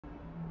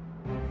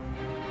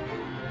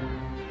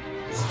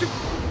Stupefy!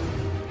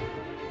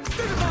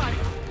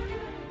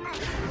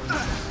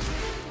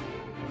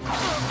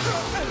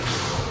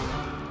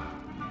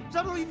 Is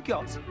that all you've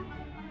got?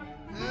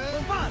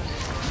 One!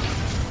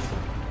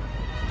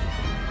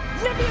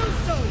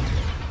 Levioso!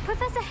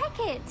 Professor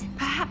Hecat!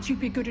 Perhaps you'd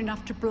be good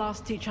enough to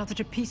blast each other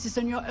to pieces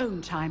in your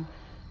own time.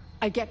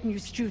 I get new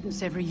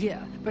students every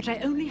year, but I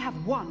only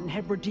have one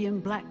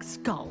Hebridean black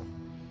skull.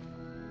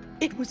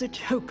 It was a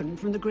token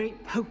from the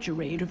Great Poacher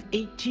Raid of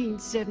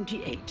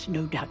 1878.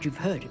 No doubt you've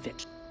heard of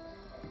it.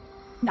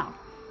 Now,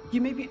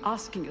 you may be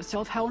asking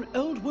yourself how an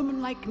old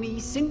woman like me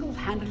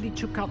single-handedly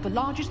took out the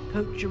largest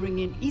poacher ring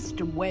in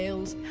eastern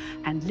Wales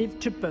and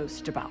lived to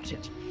boast about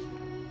it.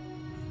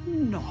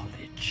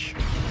 Knowledge.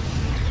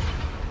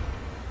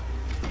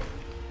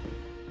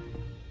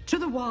 To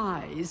the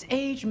wise,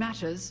 age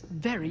matters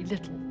very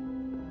little.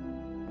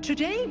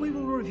 Today we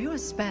will review a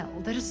spell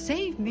that has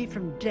saved me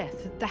from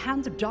death at the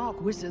hands of dark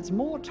wizards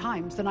more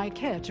times than I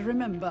care to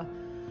remember.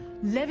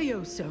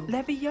 Levioso.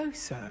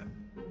 Levioso?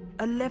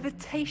 A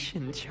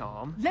levitation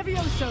charm?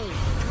 Levioso!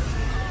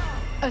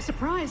 A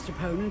surprised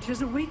opponent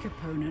is a weak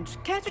opponent.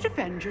 Care to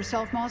defend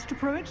yourself, Master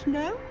Pruitt?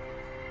 No?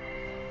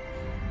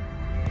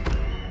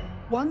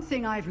 One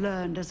thing I've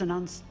learned as an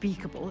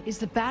unspeakable is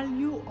the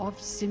value of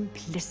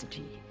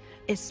simplicity,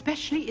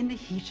 especially in the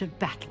heat of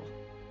battle.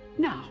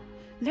 Now,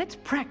 let's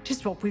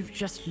practice what we've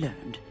just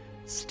learned,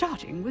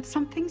 starting with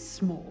something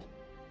small.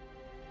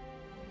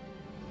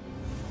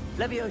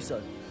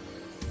 Levioso.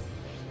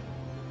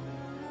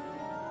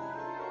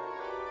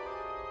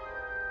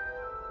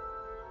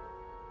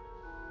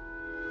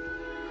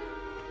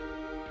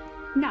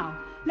 Now,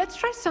 let's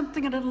try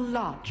something a little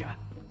larger.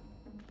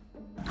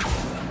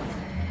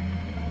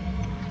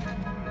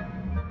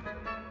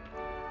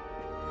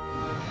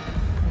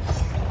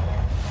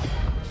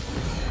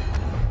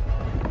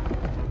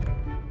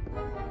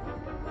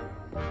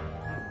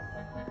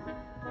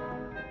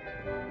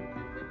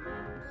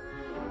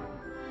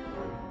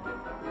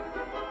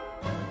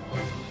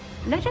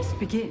 Let us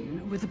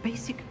begin with the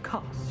basic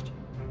cast.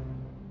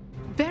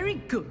 Very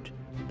good,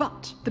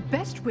 but the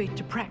best way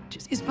to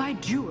practice is by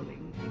dueling.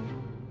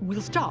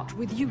 We'll start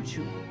with you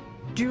two.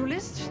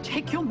 Duelists,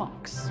 take your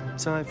marks.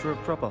 Time for a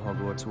proper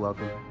Hogwarts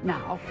welcome.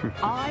 Now,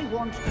 I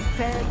want a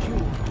fair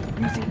duel,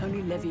 using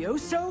only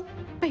Levioso,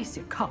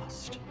 basic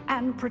cast,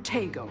 and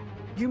Protego.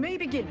 You may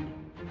begin.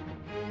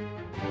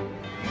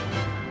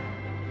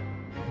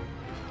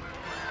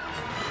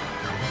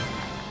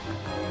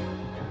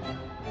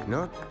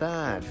 Not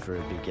bad for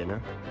a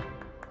beginner.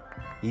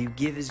 You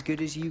give as good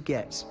as you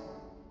get.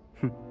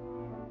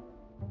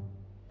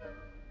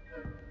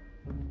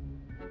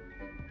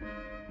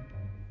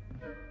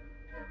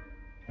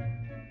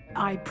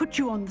 I put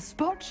you on the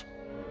spot,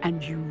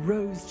 and you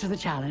rose to the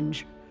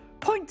challenge.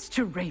 Points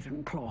to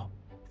Ravenclaw.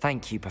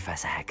 Thank you,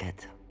 Professor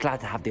Hecat. Glad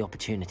to have the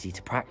opportunity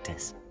to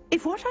practice.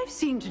 If what I've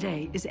seen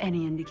today is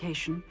any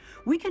indication,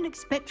 we can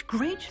expect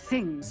great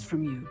things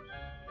from you.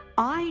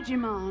 I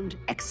demand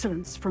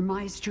excellence from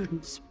my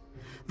students.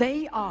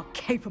 They are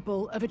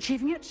capable of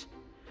achieving it,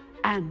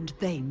 and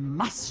they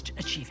must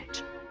achieve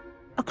it.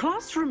 A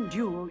classroom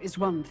duel is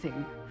one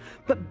thing,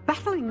 but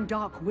battling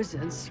dark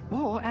wizards,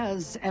 or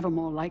as ever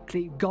more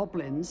likely,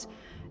 goblins,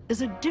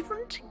 is a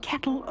different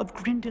kettle of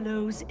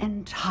Grindylows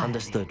entirely.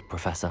 Understood,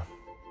 Professor.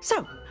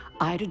 So,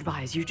 I'd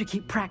advise you to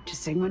keep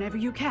practicing whenever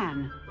you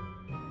can.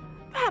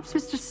 Perhaps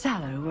Mr.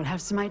 Sallow will have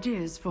some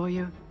ideas for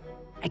you.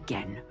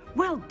 Again,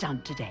 well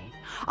done today.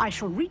 I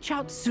shall reach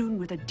out soon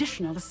with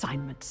additional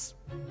assignments.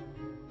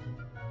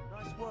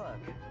 Nice work.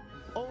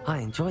 I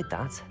enjoyed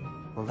that.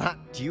 Well, that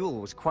duel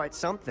was quite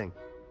something.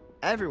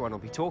 Everyone will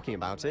be talking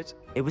about it.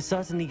 It was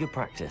certainly good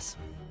practice.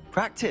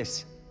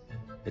 Practice?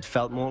 It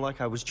felt more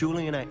like I was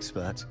dueling an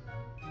expert.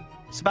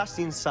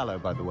 Sebastian Sallow,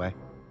 by the way.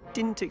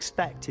 Didn't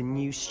expect a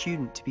new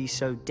student to be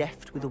so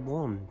deft with a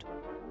wand.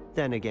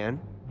 Then again,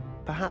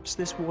 perhaps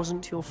this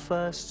wasn't your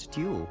first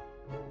duel.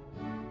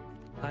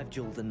 I've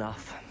dueled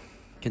enough.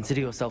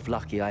 Consider yourself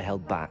lucky I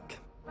held back.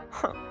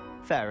 Huh,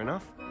 fair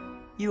enough.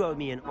 You owe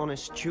me an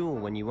honest duel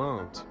when you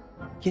aren't.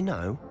 You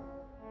know,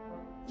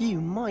 you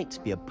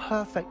might be a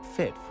perfect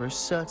fit for a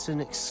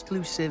certain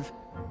exclusive,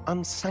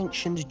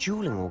 unsanctioned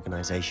dueling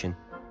organization.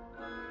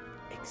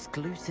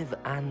 Exclusive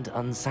and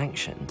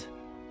unsanctioned.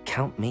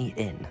 Count me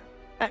in.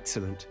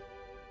 Excellent.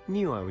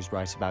 Knew I was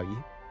right about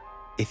you.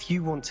 If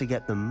you want to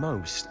get the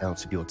most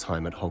out of your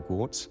time at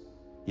Hogwarts,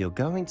 you're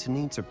going to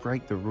need to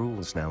break the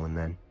rules now and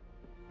then.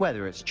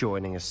 Whether it's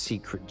joining a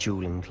secret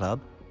dueling club,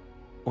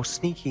 or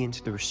sneaking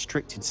into the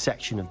restricted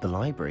section of the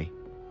library,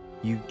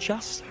 you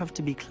just have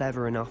to be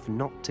clever enough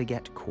not to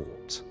get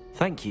caught.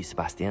 Thank you,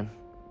 Sebastian.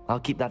 I'll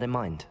keep that in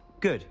mind.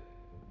 Good.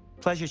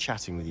 Pleasure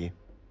chatting with you.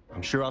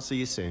 I'm sure I'll see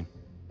you soon.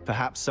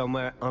 Perhaps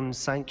somewhere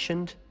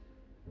unsanctioned?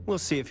 We'll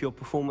see if your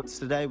performance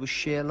today was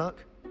sheer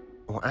luck,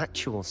 or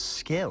actual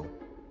skill.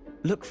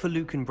 Look for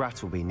Luke and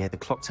Brattleby near the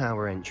clock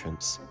tower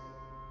entrance.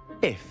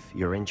 If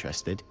you're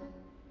interested.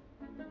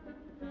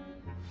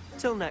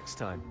 Till next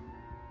time.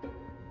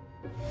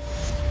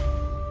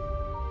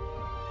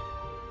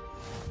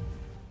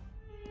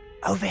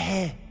 Over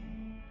here.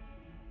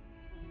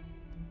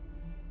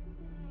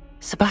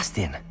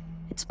 Sebastian,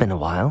 it's been a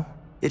while.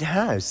 It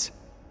has.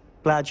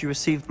 Glad you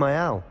received my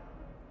owl.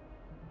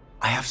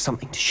 I have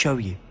something to show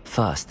you.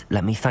 First,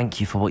 let me thank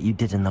you for what you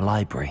did in the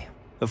library.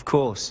 Of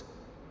course.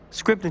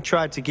 Scribner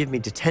tried to give me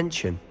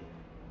detention,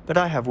 but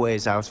I have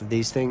ways out of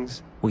these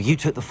things. Well, you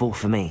took the fall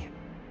for me,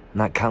 and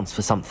that counts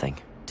for something.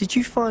 Did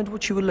you find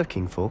what you were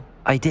looking for?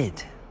 I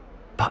did,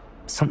 but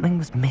something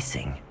was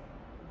missing.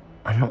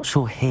 I'm not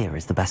sure here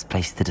is the best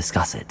place to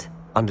discuss it.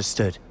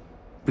 Understood.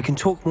 We can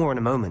talk more in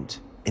a moment,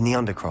 in the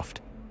Undercroft.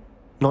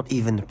 Not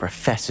even the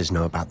professors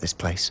know about this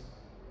place.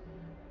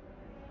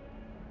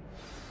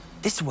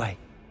 This way.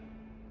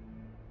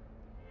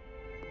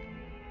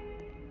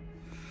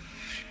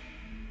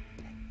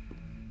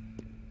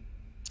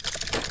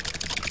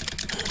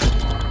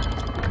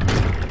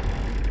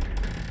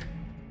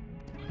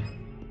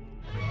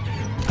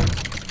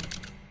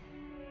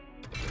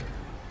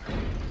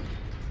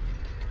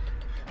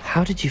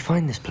 How did you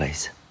find this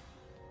place?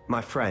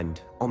 My friend,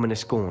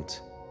 Ominous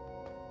Gaunt.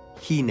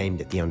 He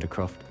named it the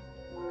Undercroft.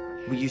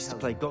 We used to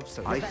play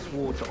gobstones. I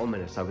swore to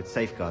Ominous I would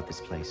safeguard this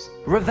place.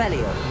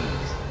 Revelio!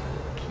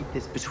 Please, keep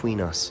this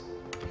between us.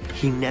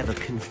 He never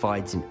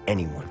confides in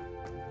anyone.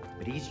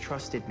 But he's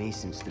trusted me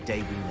since the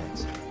day we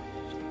met.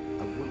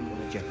 I wouldn't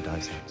want to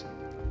jeopardize that.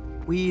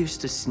 We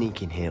used to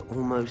sneak in here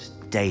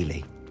almost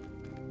daily.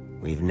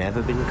 We've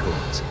never been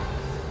caught.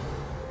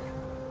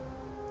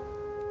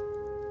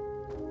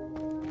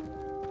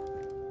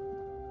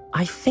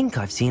 I think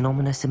I've seen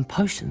Ominous in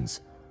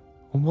potions.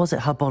 Or was it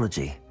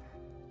herbology?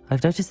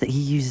 I've noticed that he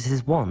uses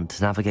his wand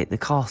to navigate the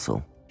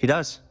castle. He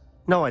does.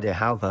 No idea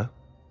how, though.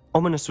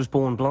 Ominous was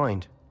born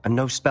blind, and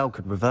no spell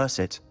could reverse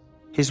it.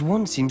 His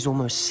wand seems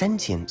almost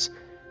sentient.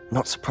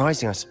 Not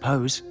surprising, I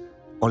suppose.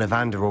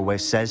 Ollivander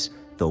always says,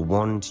 the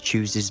wand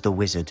chooses the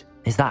wizard.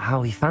 Is that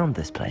how he found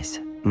this place?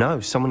 No,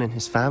 someone in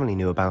his family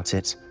knew about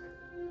it.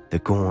 The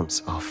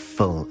Gaunts are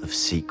full of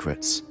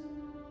secrets.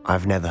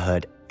 I've never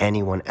heard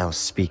anyone else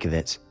speak of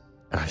it,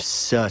 and I've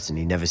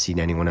certainly never seen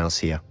anyone else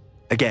here.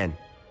 Again,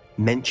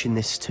 mention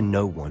this to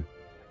no one,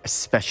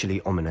 especially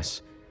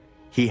Ominous.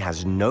 He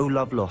has no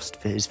love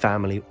lost for his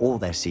family or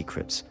their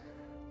secrets,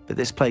 but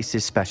this place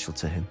is special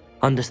to him.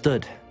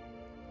 Understood.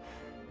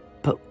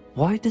 But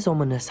why does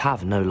Ominous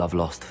have no love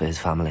lost for his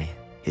family?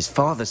 His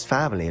father's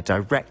family are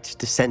direct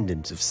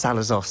descendants of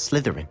Salazar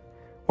Slytherin,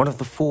 one of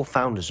the 4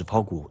 founders of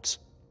Hogwarts.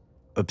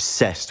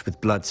 Obsessed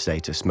with blood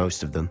status,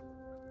 most of them.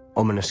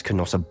 Ominous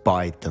cannot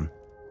abide them,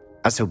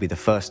 as he'll be the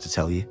first to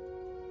tell you.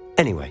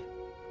 Anyway,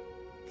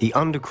 the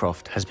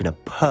Undercroft has been a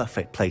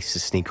perfect place to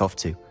sneak off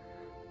to,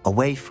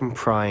 away from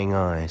prying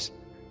eyes,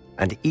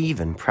 and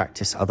even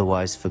practice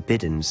otherwise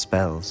forbidden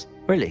spells.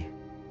 Really?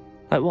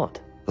 Like what?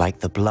 Like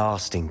the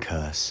blasting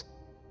curse.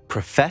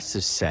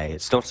 Professors say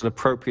it's not an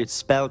appropriate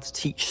spell to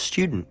teach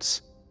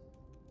students.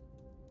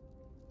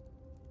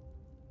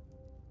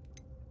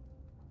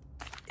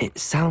 It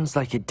sounds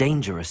like a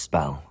dangerous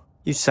spell.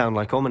 You sound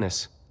like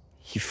Ominous.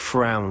 He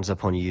frowns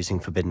upon using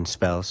forbidden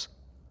spells.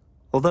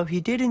 Although he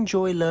did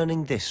enjoy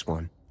learning this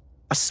one.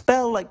 A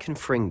spell like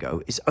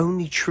Confringo is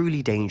only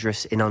truly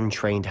dangerous in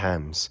untrained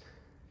hands.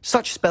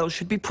 Such spells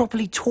should be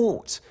properly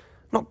taught,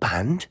 not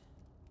banned.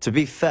 To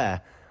be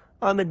fair,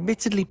 I'm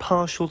admittedly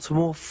partial to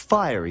more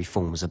fiery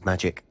forms of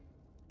magic.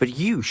 But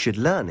you should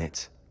learn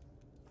it.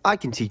 I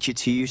can teach it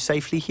to you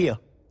safely here.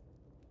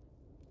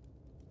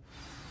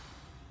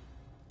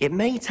 It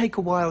may take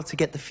a while to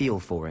get the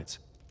feel for it.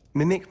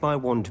 Mimic my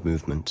wand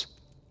movement.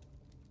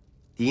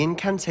 The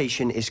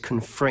incantation is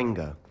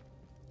Confringo.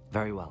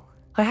 Very well.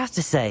 I have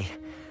to say,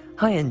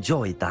 I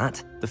enjoyed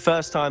that. The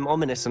first time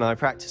Ominous and I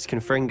practiced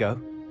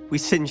Confringo, we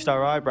singed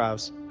our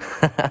eyebrows.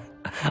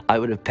 I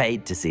would have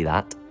paid to see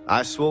that.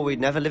 I swore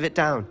we'd never live it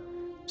down.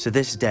 To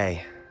this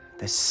day,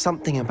 there's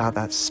something about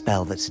that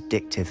spell that's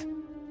addictive.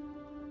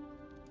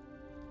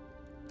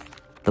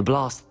 The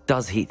blast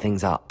does heat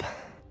things up.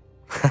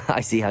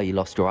 I see how you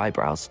lost your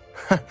eyebrows.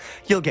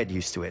 You'll get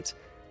used to it.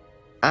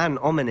 Anne,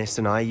 Ominous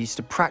and I used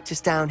to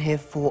practice down here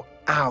for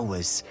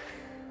hours.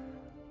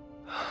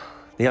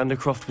 The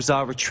Undercroft was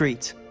our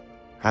retreat.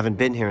 Haven't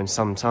been here in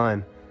some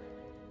time.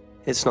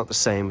 It's not the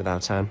same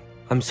without Anne.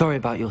 I'm sorry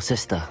about your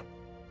sister.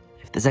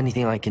 If there's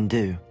anything I can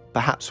do...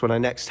 Perhaps when I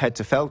next head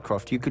to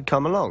Feldcroft, you could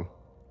come along.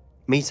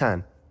 Meet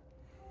Anne.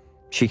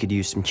 She could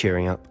use some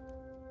cheering up.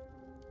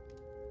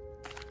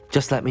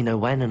 Just let me know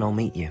when and I'll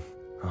meet you.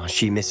 Oh,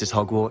 she misses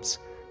Hogwarts.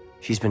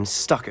 She's been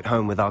stuck at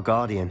home with our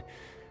guardian,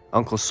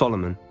 Uncle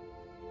Solomon.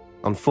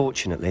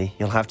 Unfortunately,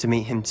 you'll have to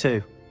meet him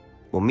too.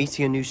 Well,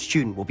 meeting a new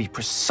student will be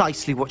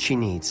precisely what she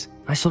needs.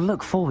 I shall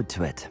look forward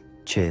to it.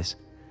 Cheers.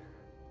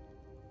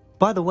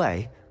 By the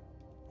way,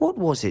 what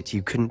was it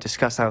you couldn't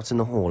discuss out in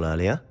the hall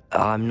earlier?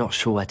 I'm not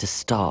sure where to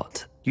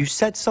start. You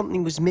said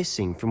something was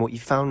missing from what you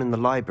found in the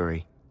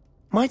library.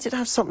 Might it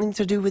have something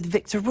to do with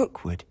Victor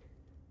Rookwood?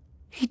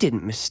 He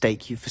didn't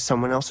mistake you for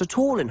someone else at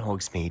all in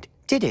Hogsmeade,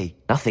 did he?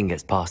 Nothing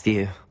gets past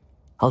you.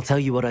 I'll tell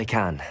you what I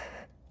can.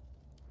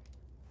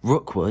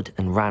 Rookwood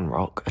and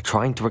Ranrock are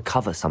trying to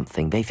recover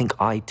something they think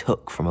I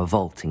took from a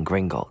vault in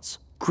Gringotts.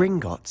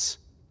 Gringotts?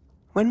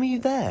 When were you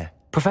there?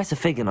 Professor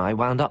Fig and I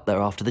wound up there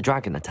after the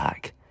dragon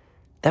attack.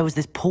 There was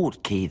this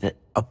port key that...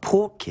 A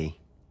port key?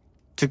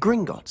 To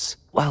Gringotts?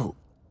 Well,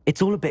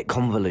 it's all a bit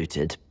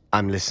convoluted.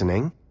 I'm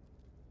listening.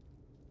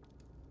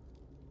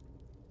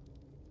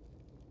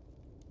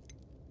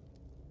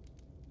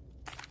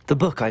 The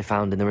book I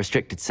found in the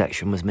restricted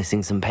section was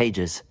missing some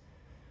pages.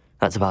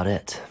 That's about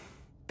it.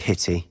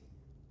 Pity.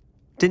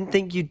 Didn't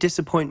think you'd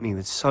disappoint me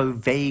with so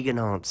vague an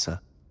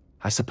answer.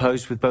 I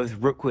suppose with both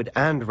Rookwood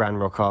and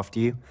Ranrock after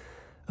you,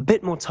 a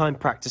bit more time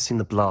practicing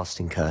the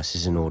blasting curse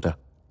is in order.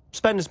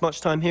 Spend as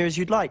much time here as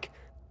you'd like.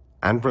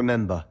 And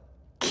remember,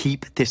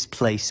 keep this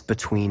place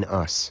between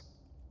us.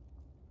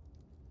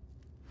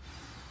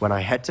 When I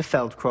head to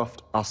Feldcroft,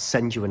 I'll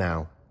send you an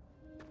owl.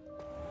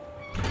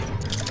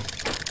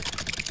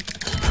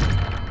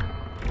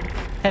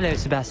 Hello,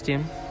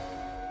 Sebastian.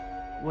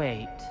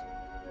 Wait.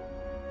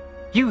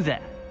 You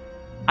there?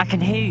 I can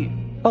hear you.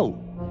 Oh,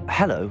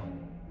 hello.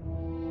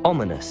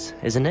 Ominous,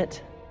 isn't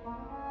it?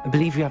 I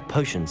believe you have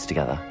potions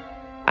together.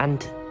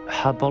 And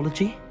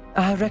herbology?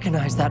 I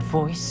recognize that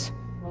voice.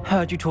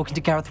 Heard you talking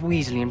to Gareth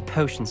Weasley in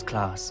potions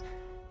class.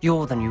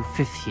 You're the new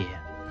 5th year.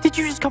 Did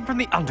you just come from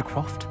the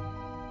Undercroft?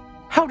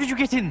 How did you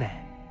get in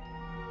there?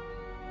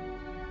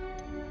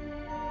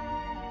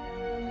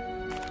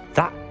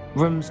 That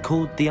room's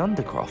called the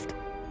Undercroft.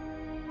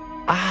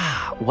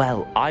 Ah,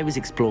 well, I was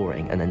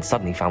exploring and then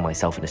suddenly found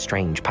myself in a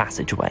strange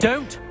passageway.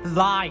 Don't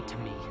lie to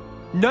me.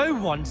 No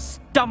one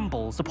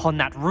stumbles upon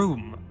that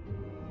room.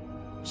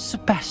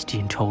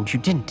 Sebastian told you,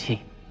 didn't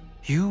he?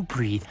 You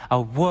breathe a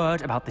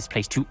word about this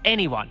place to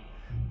anyone,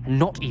 and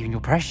not even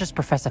your precious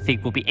Professor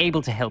Fig will be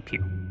able to help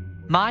you.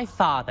 My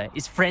father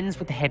is friends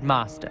with the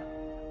headmaster.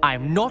 I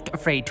am not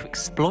afraid to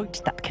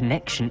exploit that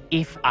connection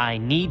if I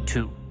need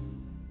to.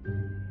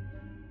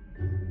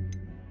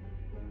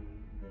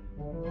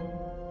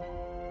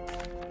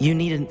 You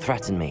needn't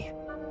threaten me.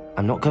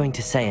 I'm not going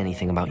to say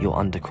anything about your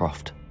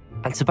Undercroft.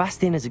 And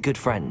Sebastian is a good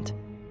friend.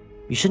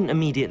 You shouldn't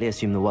immediately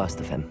assume the worst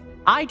of him.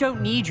 I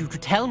don't need you to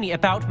tell me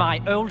about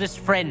my oldest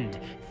friend.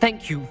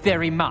 Thank you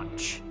very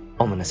much.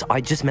 Ominous,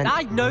 I just meant...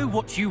 I know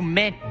what you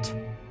meant.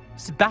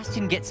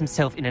 Sebastian gets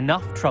himself in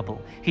enough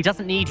trouble. He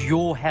doesn't need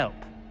your help.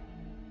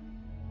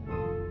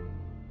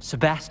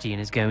 Sebastian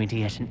is going to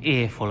get an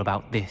earful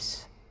about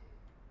this.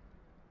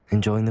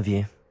 Enjoying the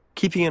view?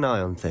 Keeping an eye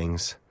on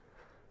things.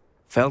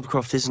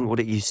 Feldcroft isn't what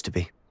it used to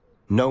be.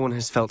 No one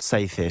has felt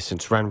safe here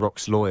since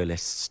Ranrock's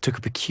loyalists took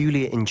a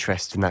peculiar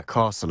interest in that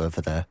castle over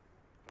there.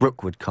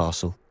 Rookwood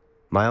Castle.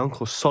 My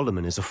uncle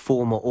Solomon is a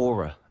former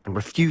Auror and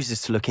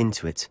refuses to look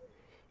into it,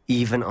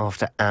 even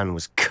after Anne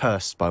was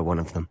cursed by one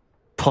of them.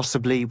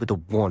 Possibly with a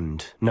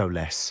wand, no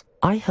less.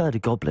 I heard a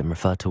goblin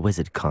refer to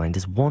wizard kind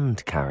as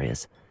wand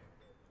carriers.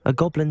 Are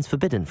goblins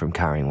forbidden from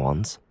carrying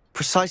wands?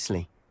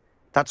 Precisely.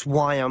 That's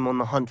why I'm on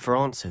the hunt for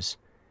answers.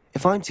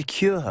 If I'm to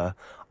cure her,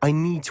 I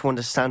need to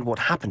understand what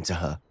happened to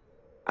her.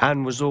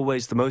 Anne was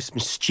always the most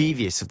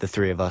mischievous of the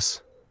three of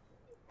us.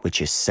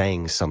 Which is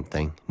saying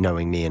something,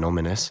 knowing me and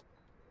Ominous.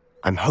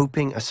 I'm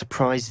hoping a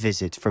surprise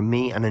visit from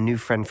me and a new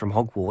friend from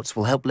Hogwarts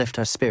will help lift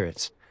her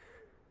spirits.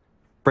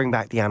 Bring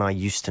back the Anne I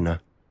used to know.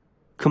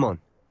 Come on,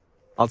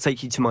 I'll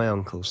take you to my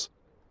uncle's.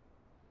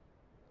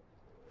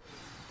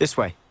 This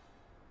way.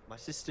 My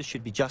sister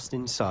should be just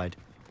inside.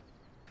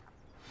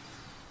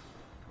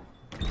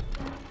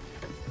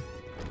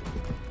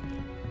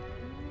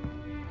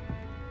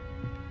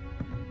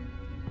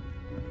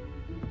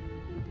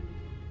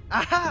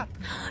 Aha!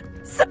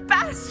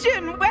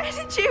 Sebastian, where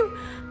did you...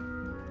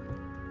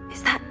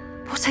 Is that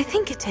what I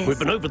think it is? We've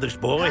been over this,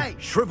 boy. Hey.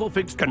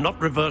 Shrivelfigs cannot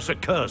reverse a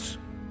curse.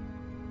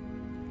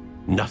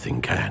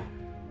 Nothing can.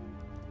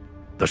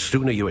 The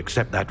sooner you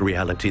accept that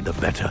reality, the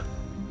better.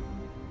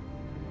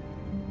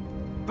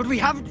 But we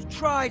haven't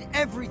tried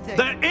everything.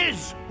 There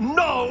is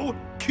no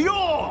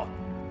cure!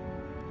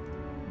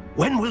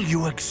 When will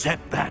you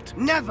accept that?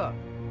 Never.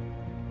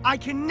 I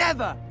can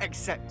never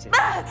accept it.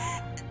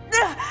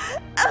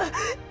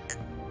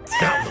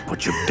 Now look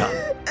what you've done.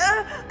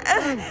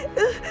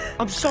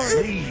 I'm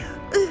sorry. Leave.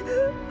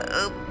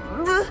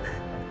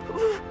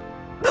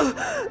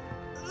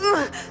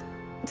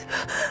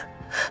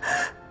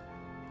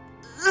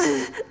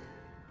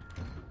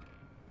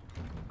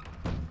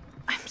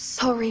 I'm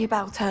sorry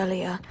about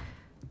earlier.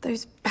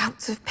 Those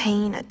bouts of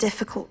pain are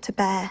difficult to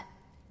bear.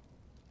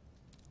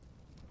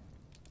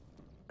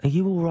 Are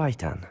you all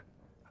right, Anne?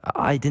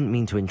 I didn't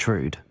mean to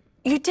intrude.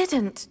 You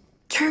didn't,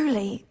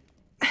 truly.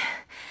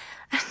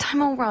 And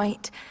I'm all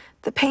right.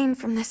 The pain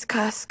from this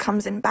curse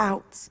comes in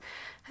bouts,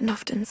 and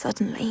often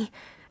suddenly.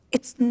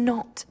 It's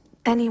not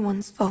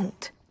anyone's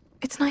fault.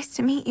 It's nice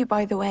to meet you,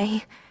 by the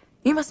way.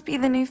 You must be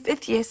the new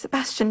 5th year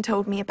Sebastian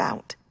told me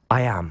about.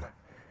 I am.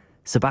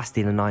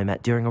 Sebastian and I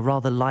met during a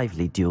rather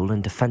lively duel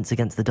in Defense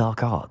Against the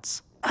Dark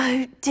Arts.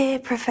 Oh, dear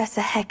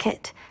Professor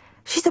Hecat.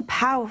 She's a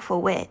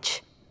powerful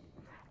witch.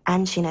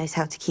 And she knows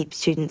how to keep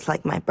students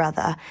like my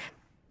brother,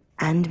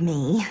 and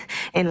me,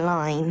 in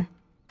line.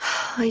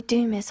 I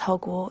do miss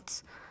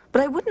Hogwarts,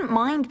 but I wouldn't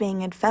mind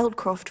being in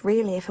Feldcroft,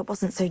 really, if it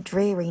wasn't so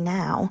dreary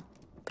now.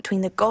 Between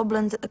between the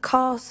goblins at the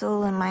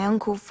castle and my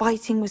uncle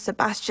fighting with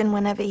Sebastian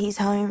whenever he's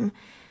home.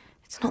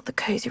 It's not the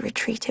cozy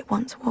retreat it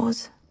once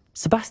was.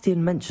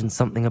 Sebastian mentioned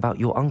something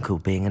about your uncle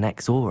being an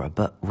ex-Aura,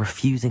 but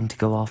refusing to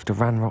go after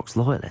Ranrock's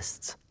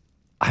loyalists.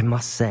 I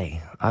must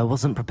say, I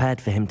wasn't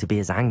prepared for him to be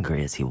as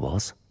angry as he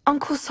was.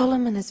 Uncle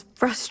Solomon is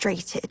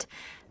frustrated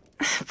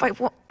by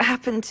what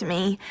happened to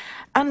me,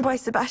 and by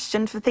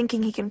Sebastian for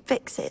thinking he can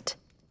fix it.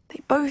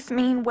 They both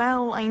mean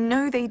well, I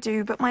know they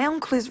do, but my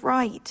uncle is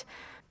right.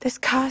 This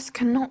curse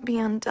cannot be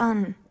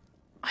undone.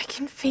 I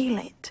can feel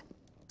it.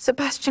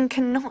 Sebastian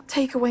cannot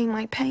take away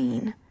my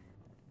pain.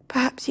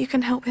 Perhaps you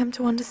can help him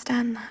to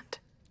understand that.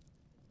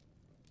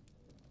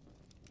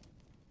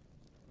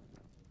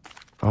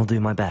 I'll do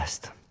my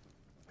best.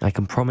 I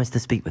can promise to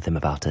speak with him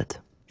about it.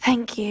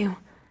 Thank you.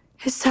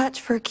 His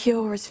search for a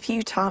cure is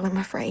futile, I'm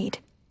afraid.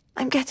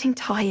 I'm getting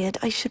tired.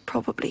 I should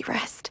probably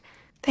rest.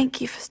 Thank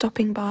you for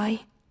stopping by.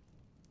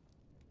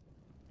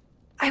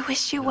 I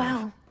wish you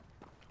well.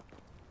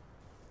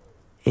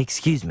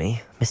 Excuse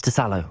me, Mr.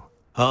 Sallow.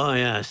 Oh,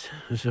 yes,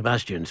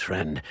 Sebastian's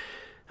friend.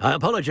 I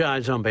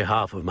apologize on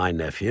behalf of my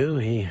nephew.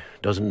 He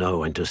doesn't know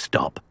when to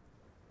stop.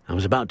 I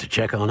was about to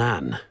check on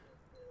Anne.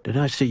 Did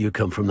I see you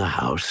come from the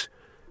house?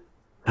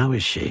 How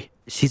is she?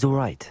 She's all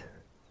right.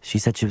 She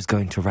said she was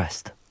going to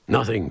rest.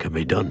 Nothing can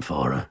be done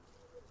for her.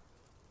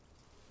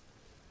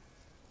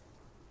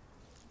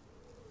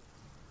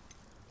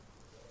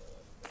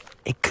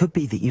 It could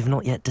be that you've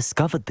not yet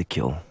discovered the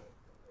cure.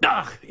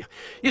 Ah,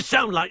 you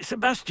sound like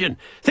Sebastian,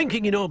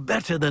 thinking you know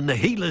better than the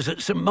healers at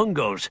St.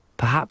 Mungo's.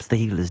 Perhaps the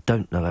healers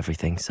don't know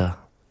everything, sir.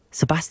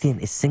 Sebastian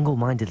is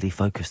single-mindedly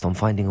focused on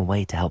finding a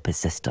way to help his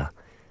sister.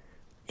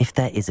 If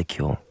there is a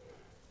cure,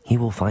 he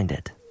will find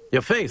it.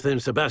 Your faith in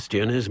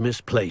Sebastian is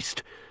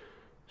misplaced.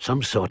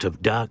 Some sort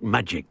of dark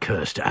magic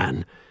cursed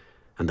Anne,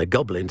 and the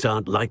goblins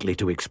aren't likely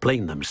to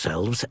explain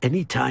themselves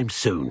any time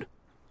soon.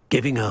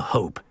 Giving her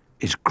hope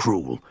is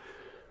cruel.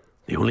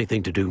 The only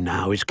thing to do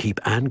now is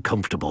keep Anne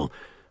comfortable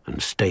and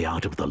stay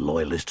out of the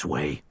Loyalists'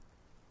 way.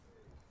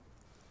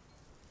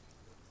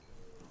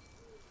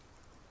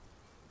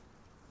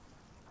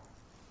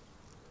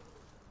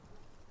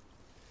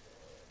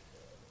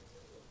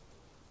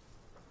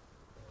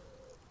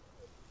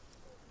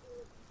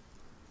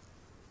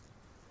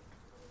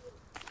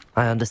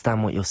 I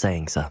understand what you're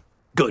saying, sir.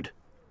 Good.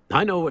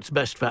 I know what's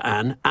best for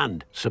Anne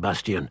and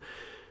Sebastian.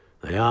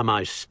 They are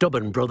my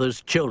stubborn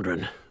brother's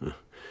children.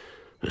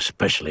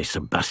 Especially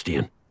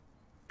Sebastian.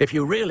 If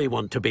you really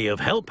want to be of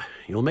help,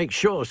 you'll make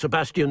sure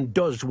Sebastian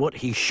does what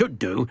he should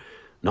do,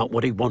 not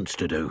what he wants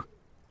to do.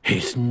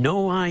 He's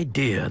no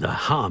idea the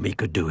harm he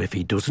could do if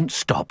he doesn't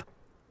stop.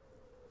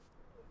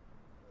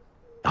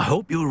 I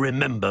hope you'll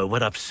remember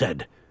what I've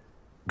said.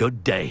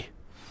 Good day.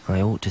 I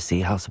ought to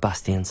see how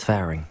Sebastian's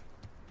faring.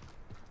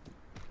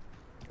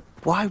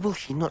 Why will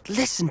he not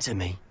listen to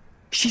me?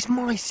 She's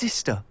my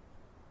sister.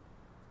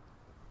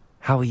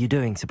 How are you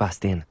doing,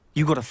 Sebastian?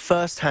 You got a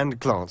first-hand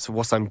glance at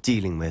what I'm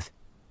dealing with.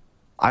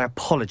 I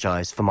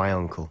apologize for my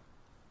uncle.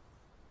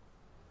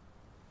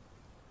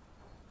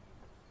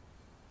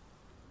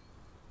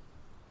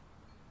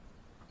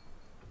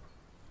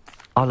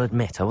 I'll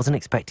admit, I wasn't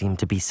expecting him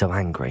to be so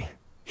angry.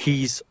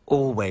 He's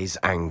always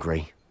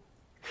angry.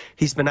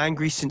 He's been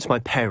angry since my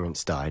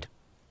parents died.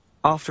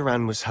 After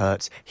Anne was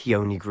hurt, he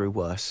only grew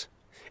worse.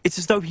 It's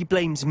as though he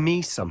blames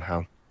me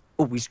somehow,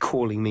 always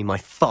calling me my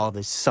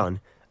father's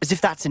son, as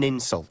if that's an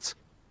insult.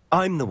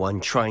 I'm the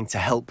one trying to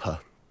help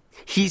her.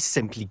 He's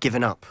simply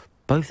given up.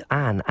 Both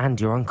Anne and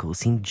your uncle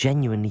seem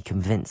genuinely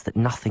convinced that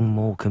nothing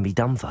more can be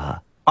done for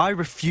her. I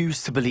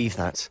refuse to believe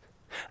that.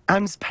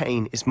 Anne's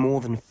pain is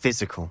more than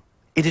physical.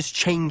 It has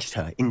changed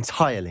her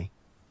entirely.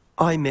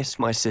 I miss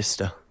my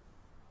sister.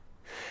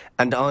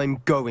 And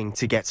I'm going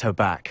to get her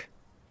back.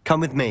 Come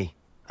with me.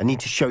 I need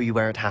to show you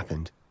where it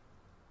happened.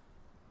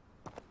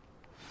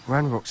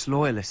 Ranrock's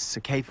loyalists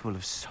are capable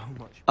of so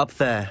much. Up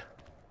there,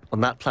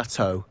 on that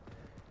plateau,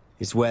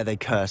 is where they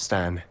cursed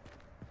Anne.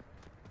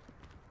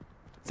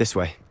 This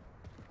way.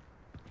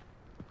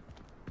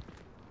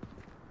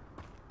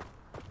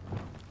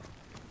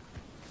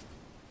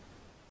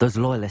 Those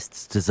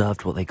loyalists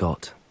deserved what they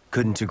got.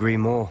 Couldn't agree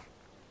more.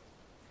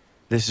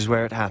 This is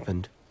where it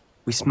happened.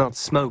 We smelled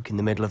smoke in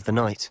the middle of the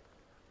night.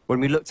 When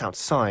we looked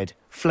outside,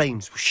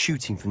 flames were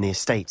shooting from the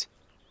estate.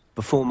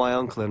 Before my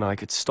uncle and I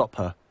could stop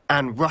her,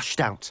 Anne rushed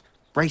out,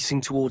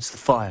 racing towards the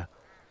fire,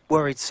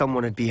 worried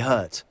someone had been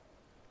hurt.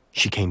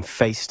 She came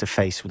face to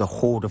face with a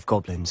horde of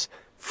goblins,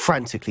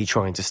 frantically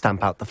trying to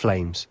stamp out the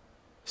flames.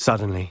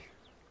 Suddenly,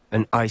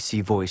 an icy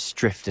voice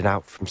drifted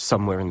out from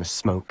somewhere in the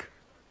smoke.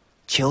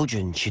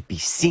 Children should be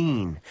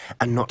seen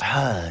and not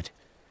heard.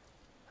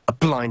 A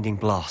blinding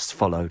blast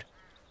followed.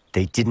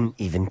 They didn't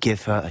even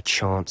give her a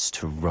chance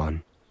to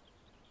run.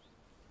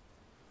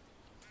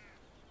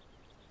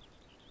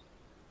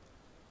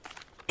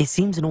 It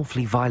seems an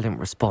awfully violent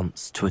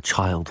response to a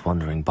child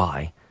wandering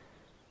by.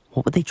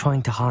 What were they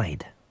trying to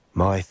hide?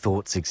 My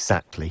thoughts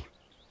exactly.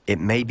 It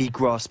may be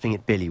grasping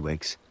at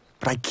billywhigs,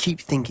 but I keep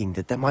thinking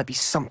that there might be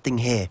something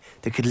here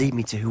that could lead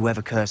me to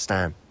whoever cursed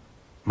Anne.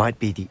 might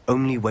be the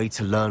only way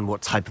to learn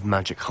what type of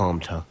magic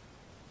harmed her,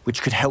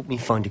 which could help me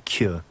find a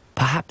cure.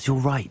 Perhaps you're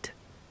right.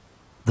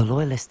 The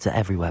Loyalists are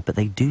everywhere, but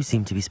they do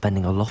seem to be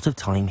spending a lot of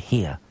time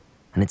here,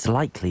 and it's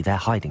likely they're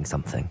hiding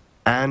something.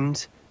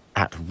 And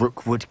at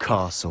Rookwood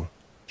Castle.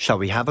 Shall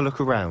we have a look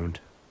around?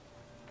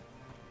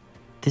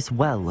 This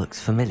well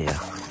looks familiar.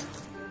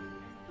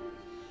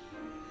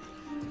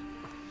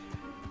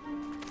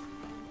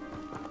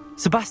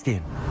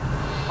 Sebastian,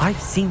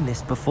 I've seen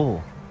this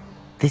before.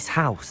 This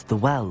house, the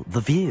well, the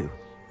view.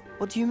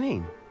 What do you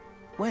mean?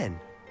 When?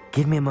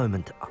 Give me a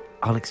moment.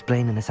 I'll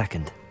explain in a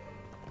second.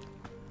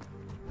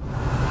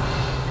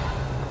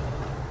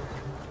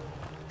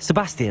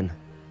 Sebastian,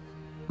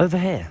 over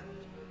here.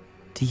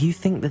 Do you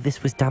think that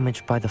this was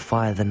damaged by the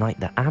fire the night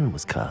that Anne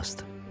was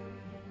cursed?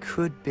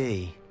 Could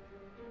be.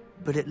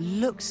 But it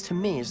looks to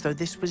me as though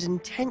this was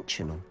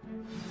intentional.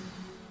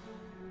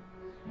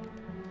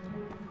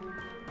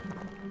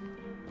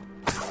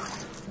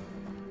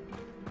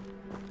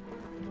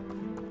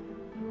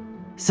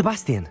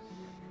 Sebastian,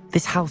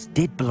 this house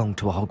did belong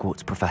to a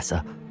Hogwarts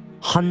professor,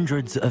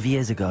 hundreds of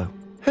years ago.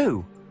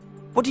 Who?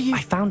 What do you...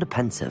 I found a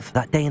pensive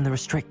that day in the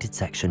restricted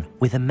section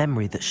with a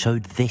memory that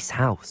showed this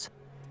house.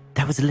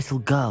 There was a little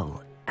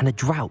girl and a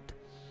drought.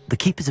 The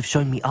keepers have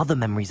shown me other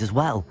memories as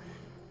well.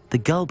 The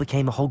girl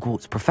became a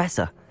Hogwarts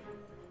professor.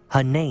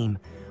 Her name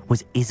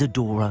was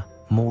Isadora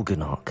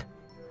Morganach.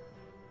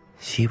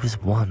 She was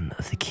one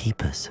of the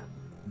keepers.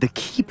 The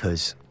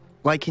keepers?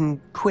 Like in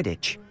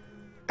Quidditch?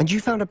 And you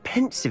found a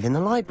pensive in the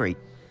library?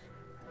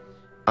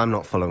 I'm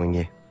not following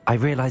you. I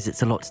realize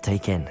it's a lot to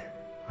take in.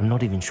 I'm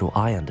not even sure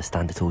I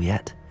understand it all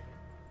yet.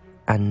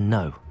 And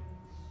no,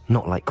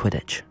 not like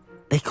Quidditch.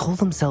 They call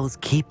themselves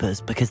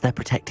keepers because they're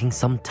protecting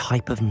some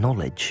type of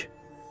knowledge.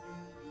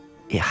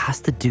 It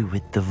has to do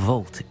with the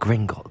vault at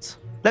Gringotts.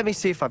 Let me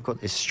see if I've got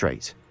this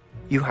straight.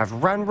 You have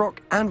Ranrock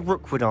and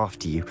Rookwood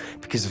after you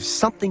because of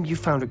something you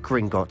found at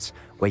Gringotts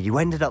where you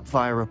ended up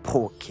via a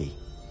portkey.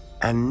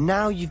 And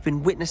now you've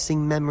been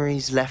witnessing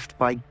memories left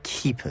by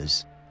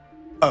keepers.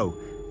 Oh,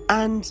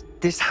 and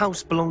this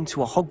house belonged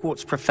to a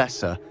Hogwarts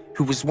professor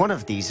who was one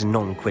of these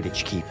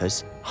non-Quidditch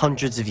keepers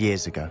hundreds of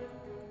years ago.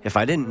 If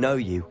I didn't know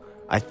you,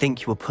 I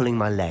think you were pulling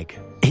my leg.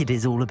 It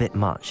is all a bit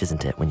much,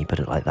 isn't it, when you put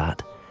it like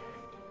that?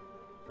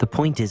 The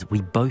point is,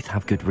 we both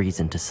have good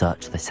reason to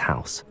search this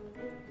house.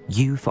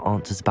 You for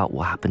answers about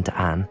what happened to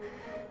Anne,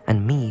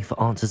 and me for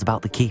answers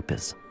about the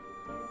keepers.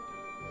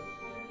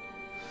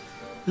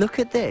 Look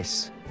at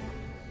this.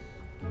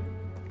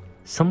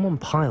 Someone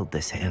piled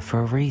this here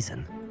for a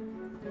reason.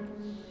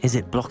 Is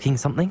it blocking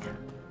something?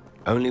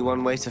 Only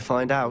one way to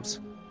find out.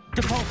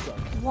 Depulsor,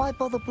 why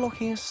bother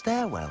blocking a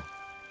stairwell?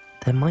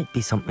 There might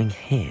be something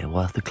here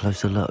worth a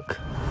closer look.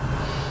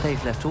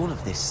 They've left all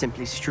of this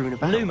simply strewn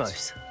about.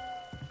 Lumos!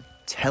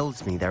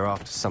 Tells me they're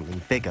after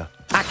something bigger.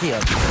 Accio!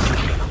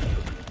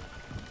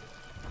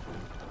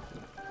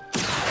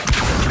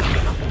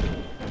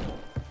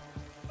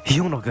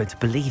 You're not going to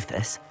believe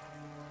this.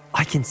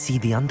 I can see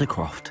the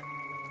Undercroft.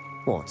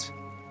 What?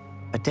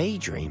 A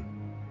daydream?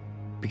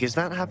 Because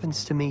that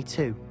happens to me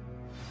too.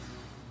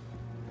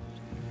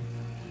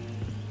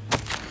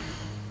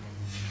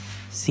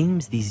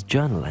 Seems these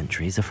journal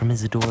entries are from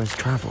Isadora's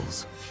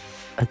travels.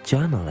 A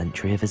journal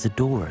entry of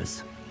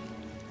Isadora's.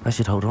 I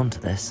should hold on to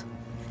this.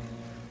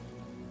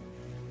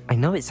 I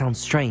know it sounds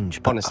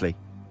strange, but... Honestly,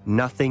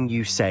 nothing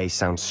you say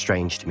sounds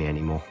strange to me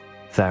anymore.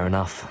 Fair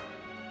enough.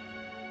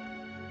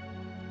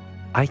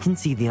 I can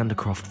see the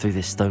Undercroft through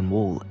this stone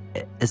wall,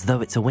 as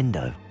though it's a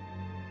window.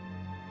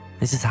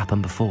 This has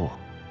happened before.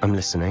 I'm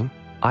listening.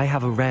 I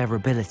have a rare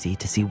ability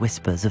to see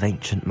whispers of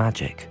ancient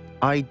magic.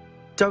 I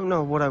don't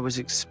know what I was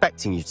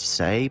expecting you to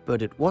say,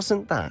 but it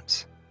wasn't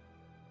that.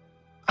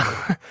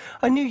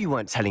 I knew you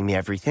weren't telling me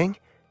everything.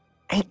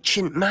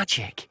 Ancient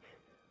magic.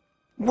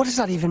 What does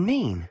that even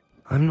mean?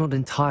 I'm not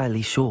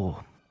entirely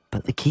sure,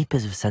 but the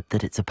Keepers have said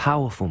that it's a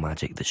powerful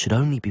magic that should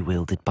only be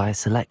wielded by a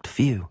select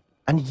few.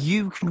 And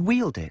you can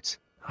wield it?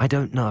 I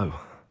don't know,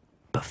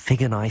 but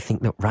Fig and I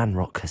think that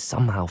Ranrock has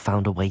somehow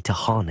found a way to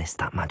harness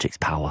that magic's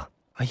power.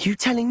 Are you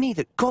telling me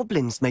that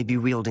goblins may be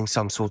wielding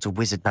some sort of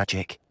wizard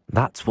magic?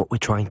 That's what we're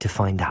trying to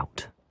find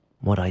out.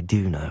 What I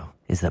do know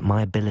is that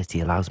my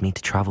ability allows me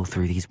to travel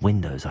through these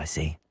windows I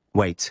see.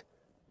 Wait.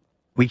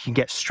 We can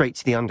get straight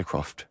to the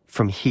Undercroft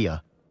from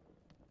here.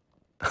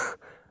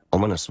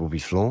 Ominous will be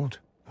flawed.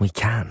 We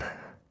can.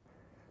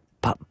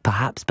 But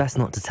perhaps best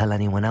not to tell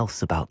anyone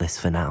else about this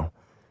for now.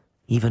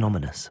 Even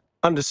Ominous.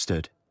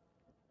 Understood.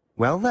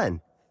 Well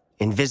then,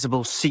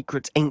 invisible,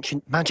 secret,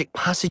 ancient magic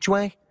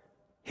passageway?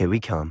 Here we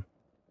come.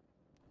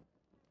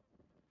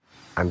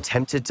 I'm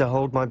tempted to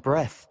hold my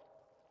breath.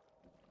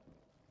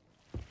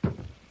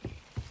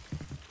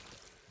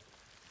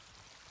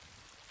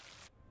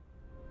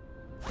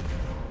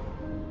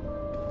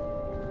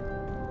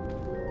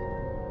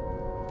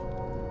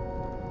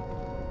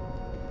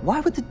 Why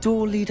would the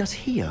door lead us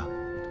here?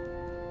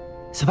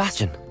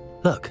 Sebastian,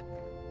 look.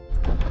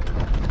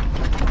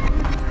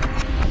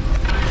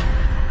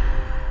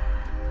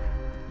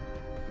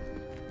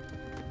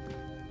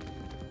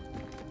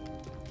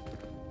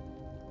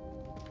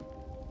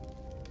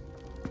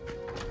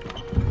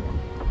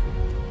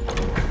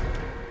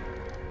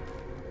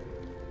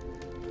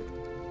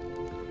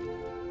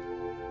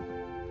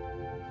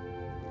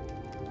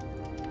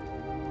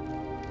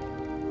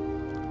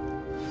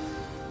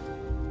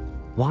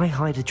 Why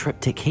hide a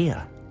triptych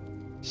here?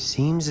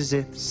 Seems as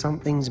if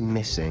something's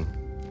missing.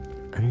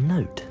 A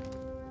note.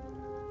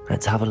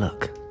 Let's have a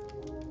look.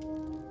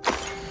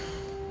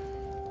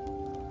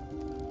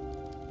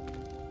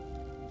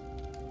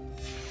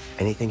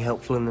 Anything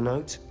helpful in the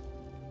note?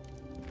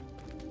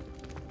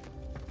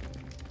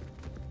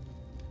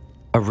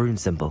 A rune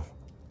symbol.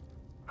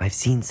 I've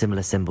seen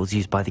similar symbols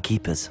used by the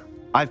keepers.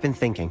 I've been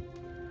thinking.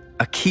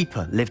 A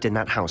keeper lived in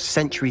that house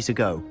centuries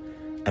ago,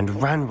 and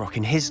Ranrock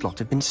and his lot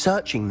have been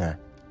searching there.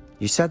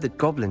 You said that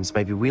goblins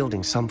may be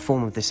wielding some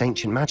form of this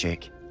ancient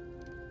magic.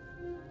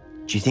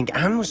 Do you think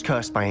Anne was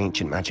cursed by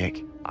ancient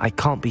magic? I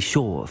can't be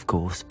sure, of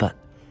course, but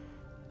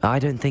I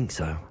don't think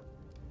so.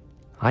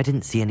 I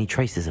didn't see any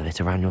traces of it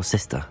around your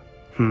sister.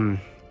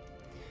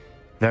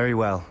 Very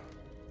well.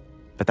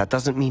 But that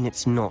doesn't mean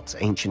it's not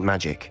ancient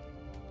magic.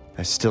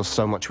 There's still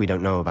so much we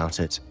don't know about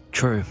it.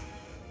 True.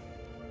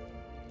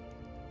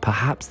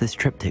 Perhaps this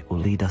triptych will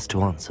lead us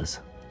to answers.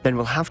 Then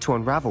we'll have to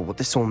unravel what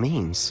this all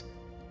means.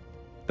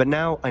 But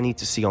now I need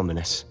to see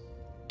Ominous.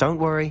 Don't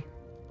worry,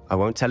 I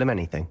won't tell him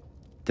anything.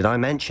 Did I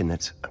mention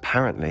that,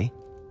 apparently,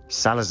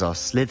 Salazar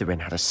Slytherin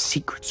had a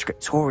secret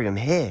scriptorium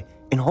here,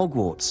 in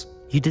Hogwarts?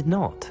 You did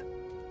not?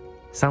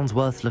 Sounds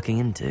worth looking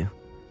into.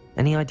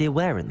 Any idea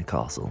where in the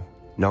castle?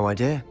 No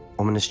idea.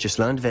 Ominous just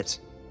learned of it.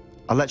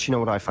 I'll let you know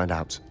what I find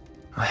out.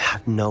 I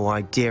had no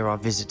idea our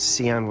visit to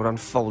Cian would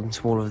unfold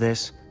into all of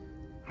this.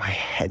 My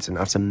head's an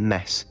utter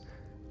mess.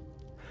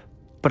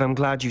 But I'm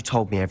glad you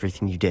told me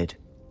everything you did.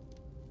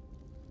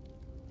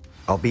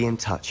 I'll be in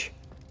touch.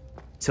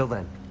 Till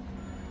then.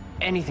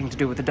 Anything to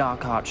do with the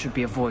dark art should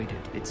be avoided.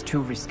 It's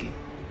too risky.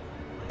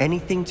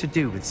 Anything to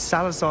do with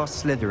Salazar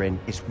Slytherin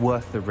is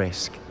worth the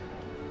risk.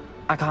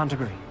 I can't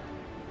agree.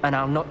 And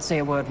I'll not say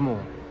a word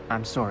more.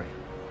 I'm sorry.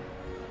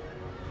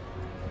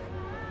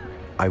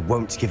 I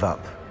won't give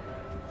up.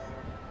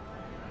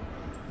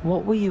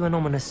 What were you and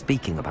Ominous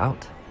speaking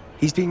about?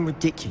 He's being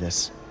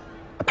ridiculous.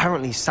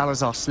 Apparently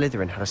Salazar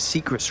Slytherin had a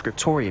secret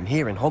scriptorium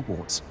here in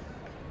Hogwarts.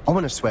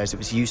 Ominous swears it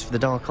was used for the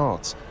dark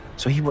arts,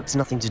 so he wants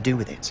nothing to do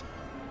with it.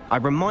 I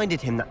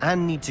reminded him that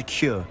Anne needs a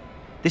cure.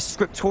 This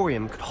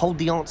scriptorium could hold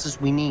the answers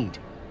we need.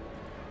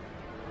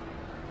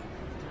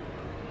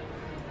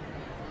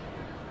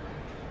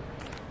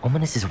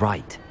 Ominous is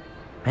right.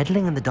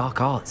 Meddling in the dark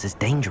arts is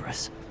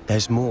dangerous.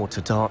 There's more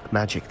to dark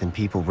magic than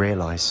people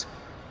realize.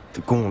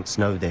 The Gaunts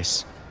know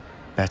this.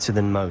 Better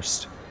than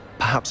most.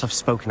 Perhaps I've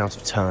spoken out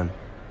of turn.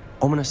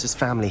 Ominous's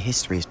family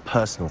history is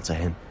personal to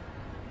him.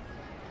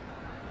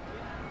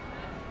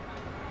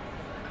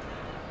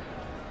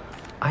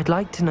 I'd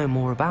like to know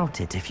more about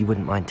it if you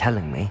wouldn't mind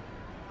telling me.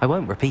 I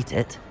won't repeat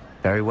it.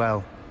 Very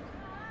well.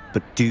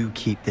 But do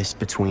keep this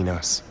between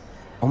us.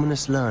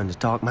 Ominous learned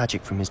dark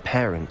magic from his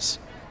parents.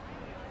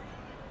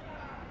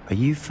 Are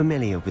you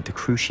familiar with the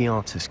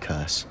Cruciatus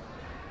Curse?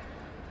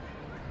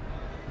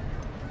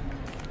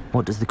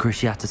 What does the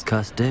Cruciatus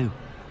Curse do?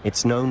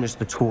 It's known as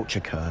the Torture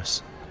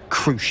Curse.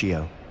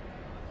 Crucio.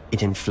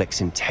 It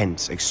inflicts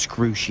intense,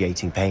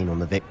 excruciating pain on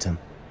the victim.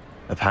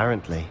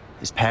 Apparently,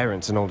 his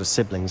parents and older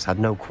siblings had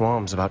no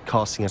qualms about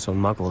casting it on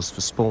muggles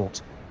for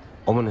sport.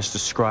 Ominous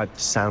described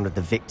the sound of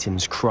the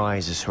victim's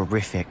cries as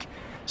horrific,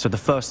 so the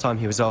first time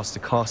he was asked to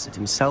cast it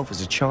himself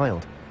as a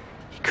child,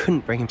 he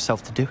couldn't bring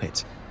himself to do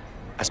it.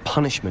 As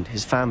punishment,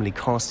 his family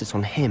cast it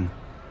on him.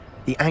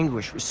 The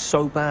anguish was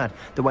so bad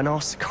that when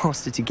asked to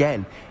cast it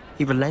again,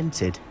 he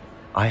relented.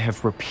 I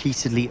have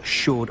repeatedly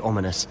assured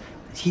Ominous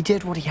that he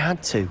did what he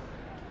had to,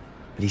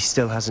 but he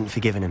still hasn't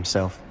forgiven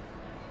himself.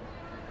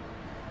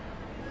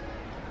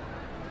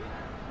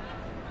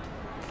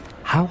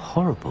 How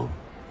horrible.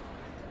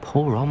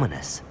 Poor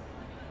Ominous.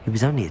 He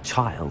was only a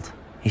child.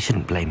 He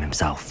shouldn't blame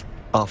himself.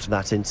 After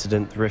that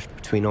incident, the rift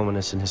between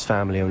Ominous and his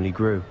family only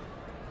grew.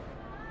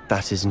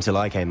 That is until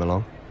I came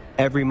along.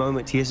 Every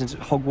moment he isn't at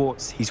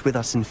Hogwarts, he's with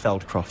us in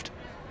Feldcroft.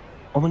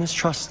 Ominous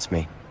trusts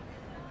me.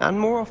 And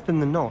more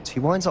often than not, he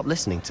winds up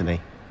listening to me.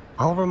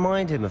 I'll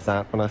remind him of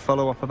that when I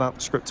follow up about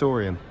the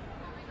scriptorium.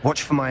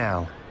 Watch for my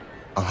owl.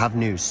 I'll have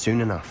news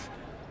soon enough.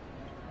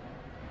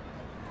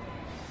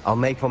 I'll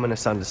make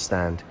Ominous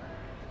understand.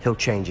 He'll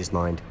change his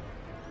mind.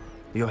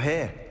 You're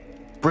here.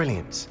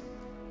 Brilliant.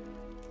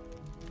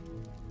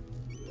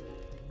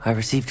 I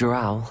received your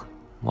owl.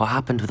 What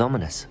happened with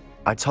Ominous?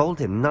 I told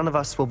him none of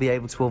us will be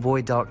able to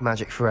avoid dark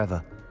magic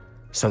forever.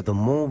 So the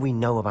more we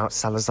know about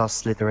Salazar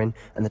Slytherin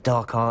and the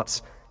dark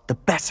arts, the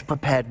better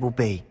prepared we'll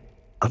be.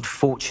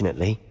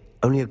 Unfortunately,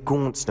 only a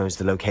Gaunt knows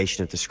the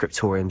location of the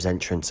scriptorium's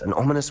entrance, and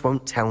Ominous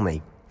won't tell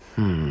me.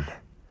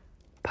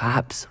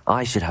 Perhaps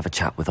I should have a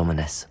chat with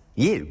Ominous.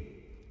 You?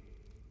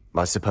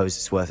 I suppose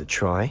it's worth a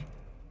try.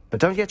 But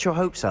don't get your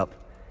hopes up.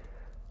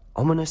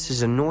 Ominous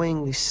is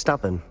annoyingly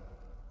stubborn.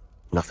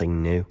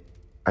 Nothing new.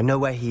 I know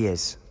where he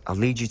is. I'll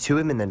lead you to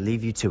him and then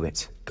leave you to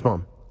it. Come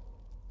on.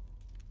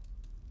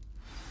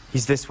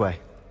 He's this way.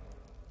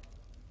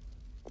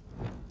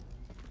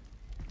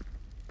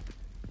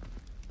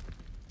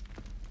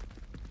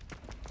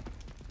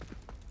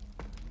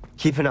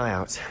 Keep an eye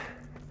out.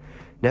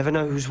 Never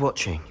know who's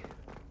watching.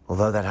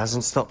 Although that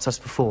hasn't stopped us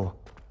before.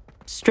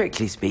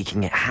 Strictly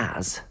speaking, it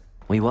has.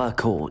 We were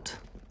caught.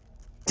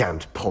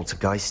 Damned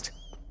poltergeist.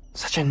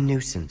 Such a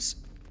nuisance.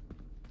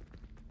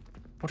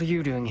 What are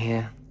you doing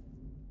here?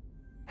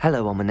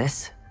 Hello,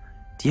 Ominous.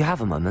 Do you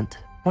have a moment?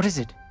 What is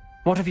it?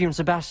 What have you and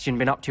Sebastian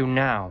been up to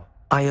now?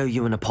 I owe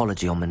you an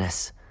apology,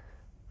 Ominous.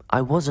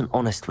 I wasn't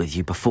honest with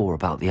you before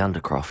about the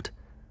Undercroft.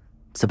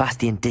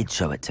 Sebastian did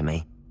show it to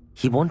me.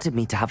 He wanted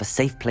me to have a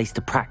safe place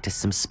to practice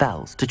some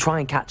spells, to try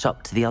and catch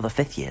up to the other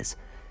fifth years.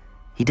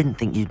 He didn't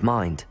think you'd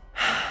mind.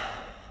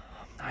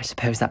 I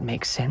suppose that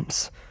makes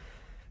sense.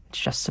 It's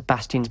just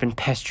Sebastian's been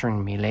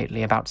pestering me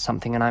lately about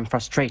something and I'm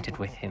frustrated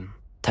with him.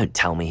 Don't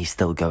tell me he's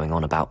still going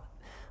on about,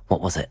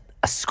 what was it,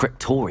 a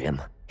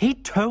scriptorium? He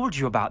told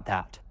you about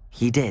that?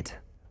 He did.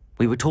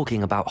 We were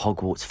talking about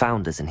Hogwarts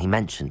founders and he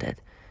mentioned it.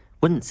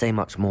 Wouldn't say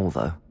much more,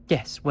 though.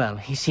 Yes, well,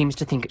 he seems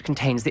to think it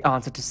contains the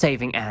answer to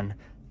saving Anne.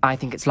 I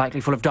think it's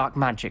likely full of dark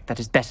magic that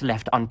is better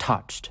left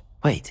untouched.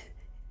 Wait,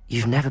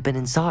 you've never been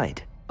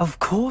inside? Of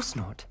course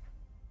not.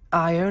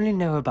 I only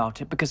know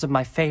about it because of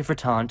my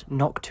favorite aunt,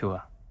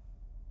 Noctua.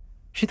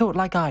 She thought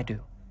like I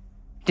do.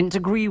 Didn't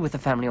agree with the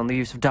family on the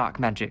use of dark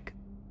magic.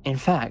 In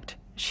fact,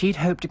 she'd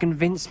hoped to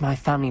convince my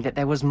family that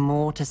there was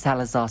more to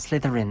Salazar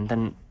Slytherin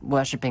than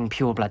worshipping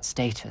pureblood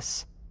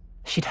status.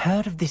 She'd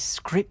heard of this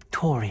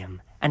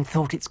scriptorium and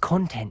thought its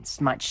contents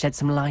might shed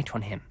some light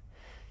on him.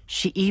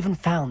 She even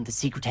found the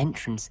secret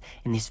entrance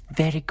in this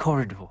very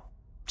corridor.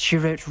 She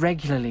wrote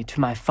regularly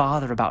to my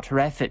father about her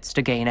efforts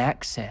to gain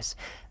access,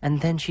 and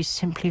then she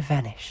simply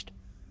vanished.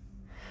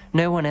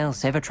 No one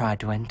else ever tried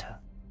to enter.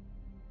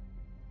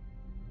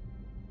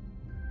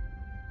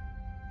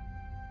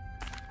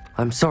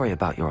 I'm sorry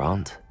about your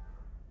aunt.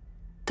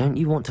 Don't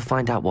you want to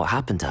find out what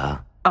happened to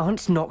her? Aunt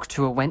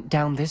Noctua went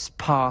down this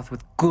path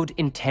with good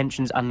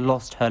intentions and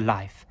lost her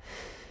life.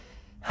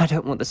 I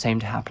don't want the same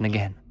to happen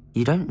again.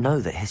 You don't know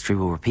that history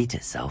will repeat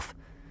itself.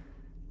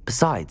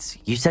 Besides,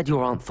 you said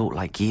your aunt thought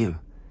like you.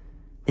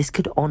 This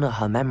could honor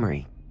her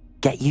memory,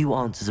 get you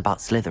answers about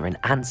Slytherin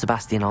and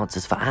Sebastian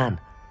answers for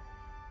Anne.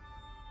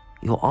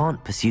 Your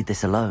aunt pursued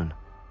this alone.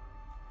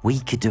 We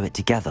could do it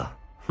together.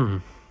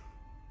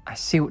 I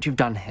see what you've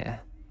done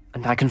here,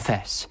 and I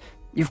confess,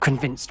 you've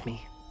convinced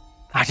me.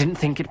 I didn't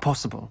think it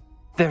possible.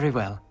 Very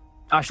well.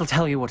 I shall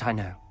tell you what I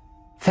know.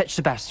 Fetch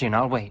Sebastian,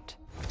 I'll wait.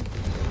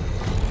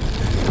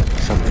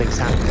 Something's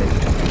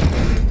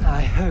happening.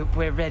 I hope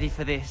we're ready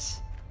for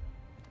this.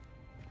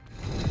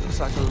 Looks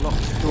like a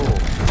locked door.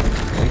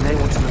 We may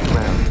want to look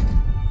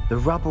around. The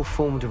rubble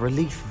formed a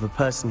relief of a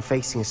person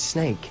facing a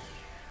snake.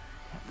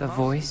 The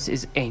voice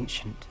is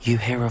ancient. You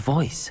hear a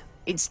voice?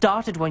 It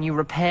started when you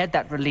repaired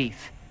that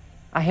relief.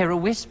 I hear a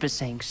whisper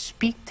saying,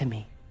 "Speak to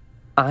me."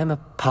 I'm a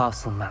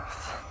parcel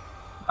mouth.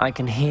 I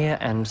can hear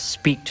and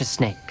speak to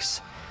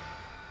snakes.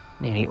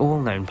 Nearly all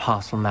known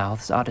parcel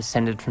mouths are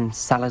descended from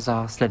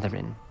Salazar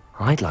Slytherin.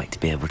 I'd like to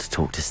be able to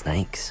talk to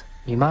snakes.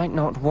 You might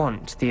not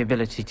want the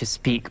ability to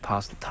speak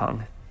parcel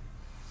tongue.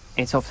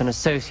 It's often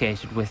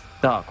associated with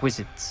dark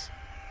wizards.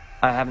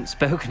 I haven't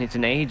spoken it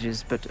in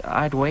ages, but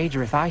I'd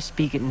wager if I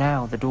speak it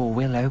now, the door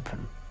will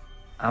open.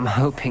 I'm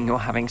hoping you're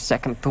having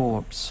second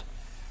thoughts.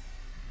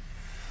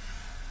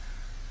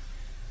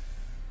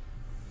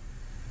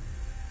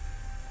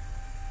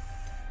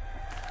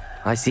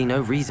 I see no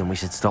reason we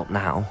should stop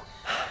now.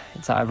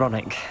 It's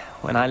ironic.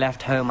 When I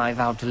left home, I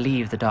vowed to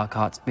leave the dark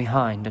arts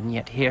behind, and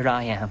yet here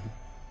I am.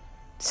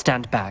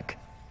 Stand back.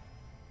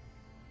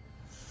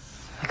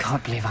 I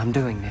can't believe I'm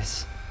doing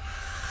this.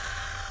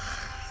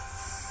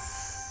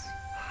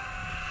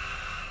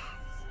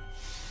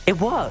 It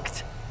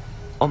worked!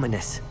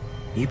 Ominous,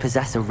 you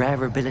possess a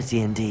rare ability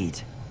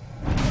indeed.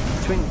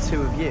 Between the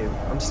two of you,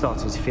 I'm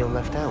starting to feel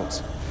left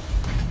out.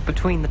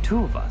 Between the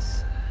two of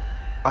us?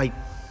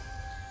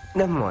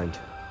 Never mind.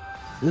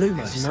 Lumos.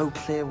 There's no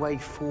clear way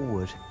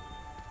forward.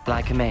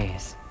 Like a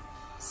maze.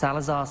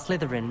 Salazar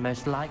Slytherin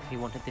most likely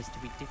wanted this to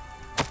be different.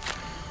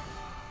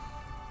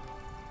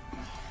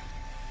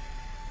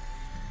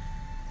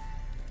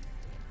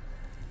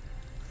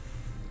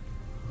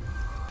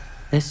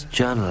 This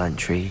journal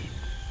entry,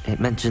 it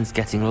mentions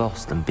getting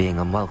lost and being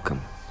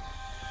unwelcome.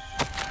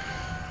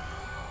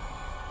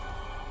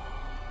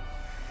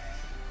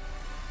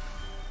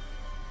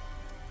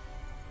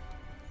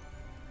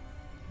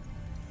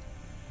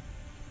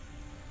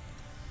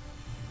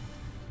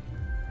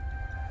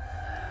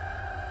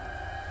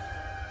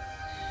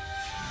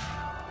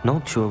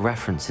 Noctua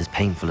references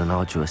painful and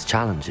arduous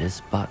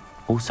challenges, but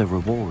also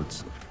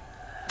rewards.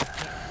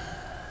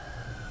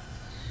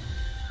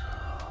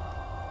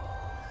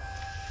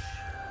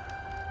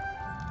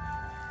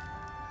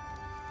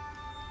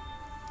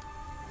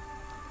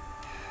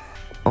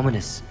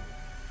 Ominous,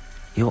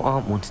 your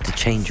aunt wanted to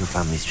change your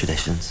family's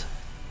traditions.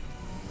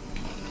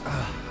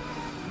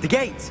 The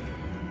gate!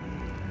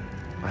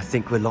 I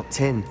think we're locked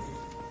in.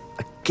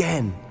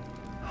 Again.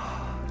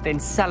 Then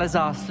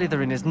Salazar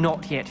Slytherin is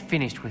not yet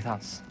finished with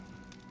us.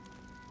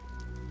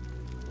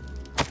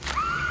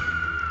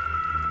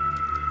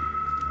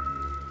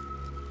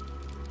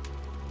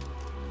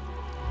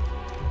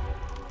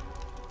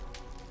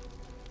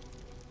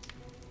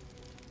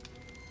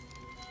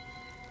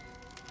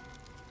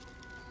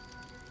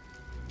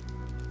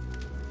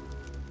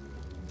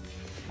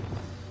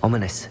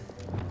 Ominous.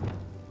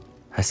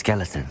 Her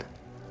skeleton.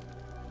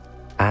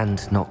 And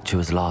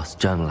Noctua's last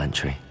journal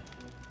entry.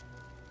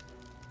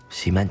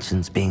 She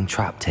mentions being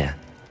trapped here,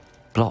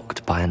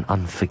 blocked by an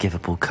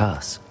unforgivable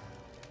curse.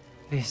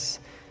 This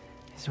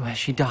is where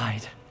she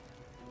died.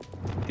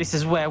 This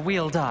is where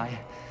we'll die.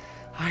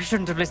 I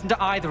shouldn't have listened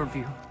to either of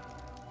you.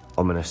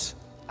 Ominous,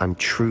 I'm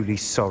truly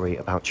sorry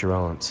about your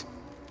aunt.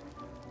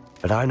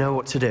 But I know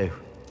what to do.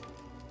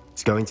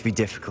 It's going to be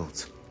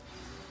difficult.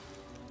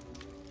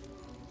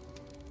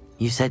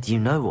 You said you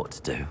know what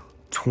to do.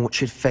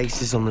 Tortured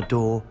faces on the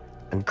door,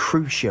 and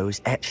Crucios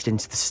etched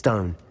into the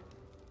stone.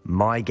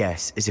 My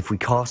guess is if we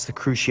cast the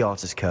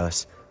Cruciatus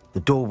curse,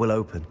 the door will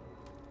open.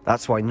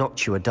 That's why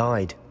Noctua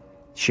died.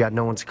 She had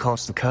no one to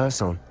cast the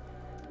curse on.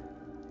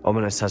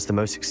 Ominous has the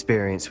most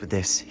experience with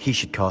this. He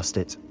should cast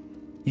it.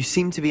 You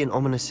seem to be in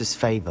Ominous's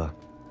favor.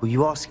 Will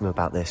you ask him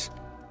about this?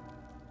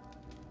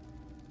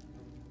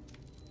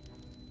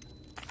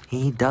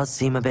 He does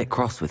seem a bit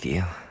cross with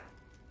you.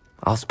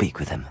 I'll speak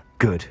with him.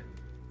 Good.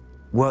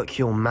 Work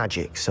your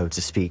magic, so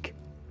to speak.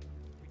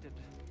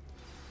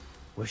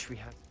 Wish we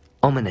had...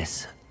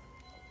 Ominous.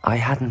 I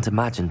hadn't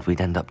imagined we'd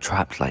end up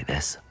trapped like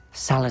this.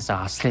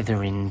 Salazar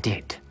Slytherin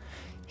did.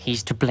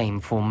 He's to blame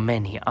for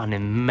many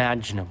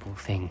unimaginable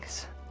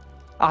things.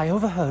 I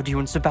overheard you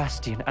and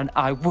Sebastian, and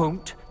I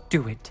won't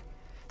do it.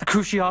 The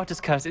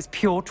Cruciatus curse is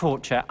pure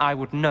torture, I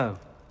would know.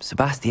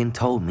 Sebastian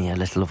told me a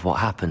little of what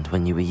happened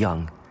when you were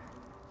young.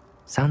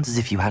 Sounds as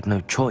if you had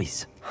no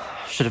choice.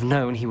 Should have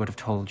known he would have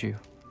told you.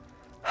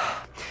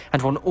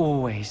 And one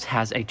always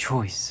has a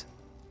choice.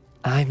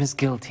 I'm as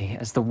guilty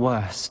as the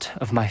worst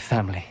of my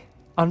family.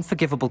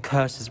 Unforgivable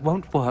curses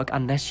won't work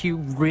unless you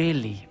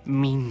really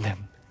mean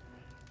them.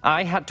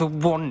 I had to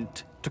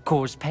want to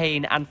cause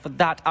pain, and for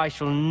that I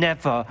shall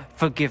never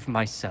forgive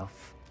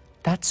myself.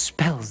 That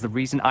spells the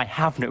reason I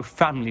have no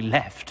family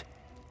left.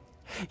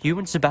 You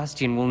and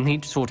Sebastian will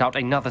need to sort out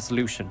another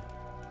solution.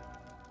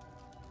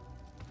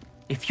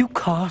 If you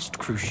cast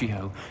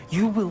Crucio,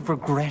 you will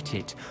regret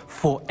it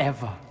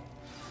forever.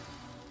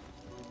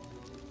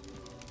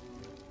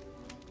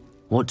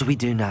 What do we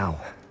do now?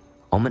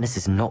 Ominous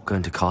is not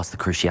going to cast the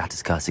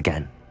Cruciatus curse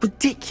again.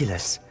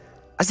 Ridiculous!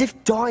 As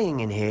if dying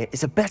in here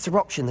is a better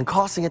option than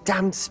casting a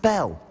damned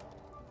spell.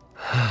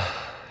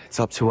 It's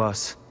up to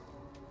us.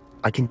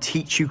 I can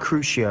teach you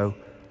Crucio,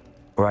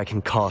 or I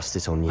can cast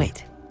it on you.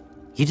 Wait,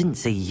 you didn't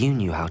say you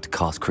knew how to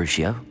cast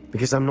Crucio?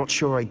 Because I'm not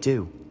sure I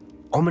do.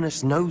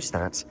 Ominous knows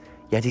that,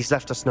 yet he's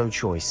left us no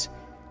choice.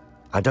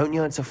 I don't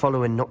yearn to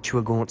follow in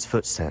Noctua Gaunt's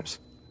footsteps.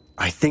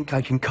 I think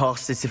I can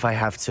cast it if I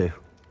have to.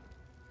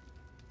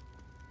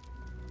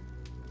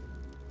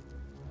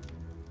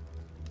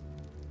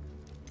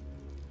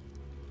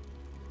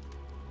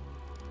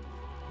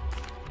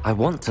 I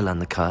want to learn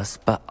the curse,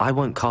 but I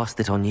won't cast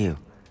it on you.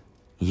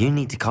 You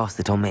need to cast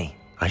it on me.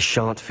 I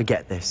shan't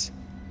forget this.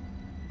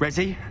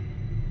 Ready?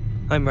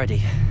 I'm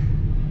ready.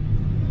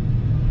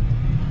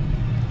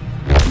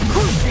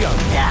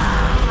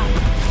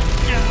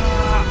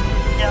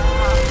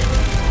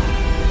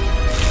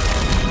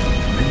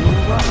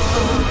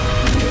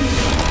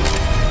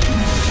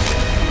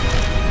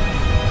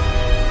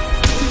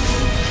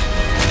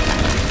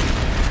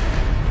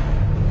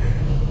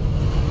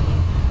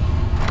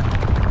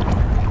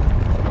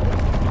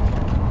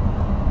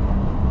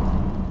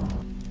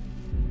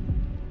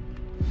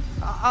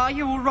 Are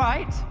you all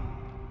right?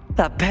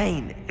 That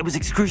pain, it was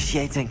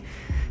excruciating.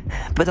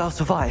 But I'll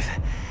survive.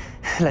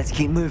 Let's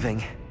keep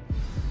moving.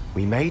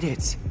 We made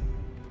it.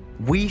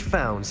 We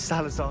found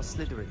Salazar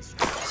Slytherin's...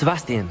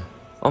 Sebastian,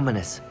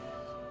 Ominous.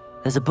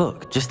 There's a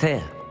book just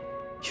here.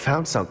 You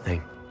found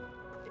something.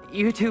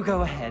 You two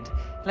go ahead.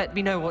 Let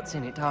me know what's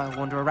in it. I'll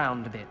wander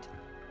around a bit.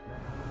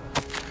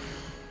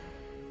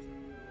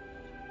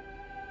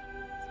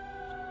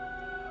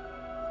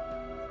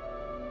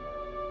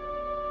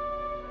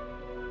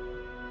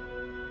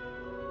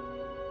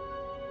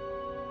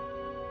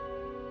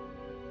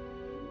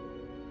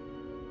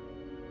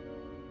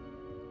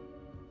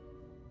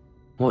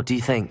 What do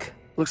you think?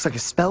 Looks like a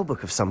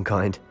spellbook of some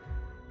kind.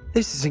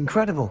 This is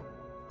incredible.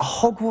 A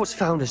Hogwarts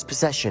founder's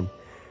possession.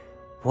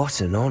 What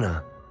an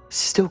honor.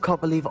 Still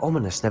can't believe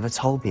Ominous never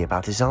told me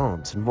about his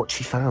aunt and what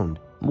she found.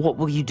 What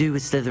will you do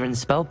with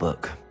Slytherin's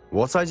spellbook?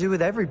 What I do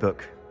with every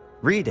book.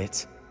 Read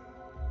it.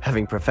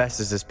 Having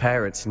professors as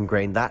parents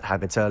ingrained that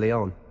habit early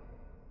on.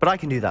 But I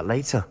can do that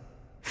later.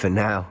 For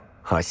now,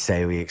 I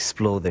say we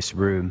explore this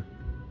room.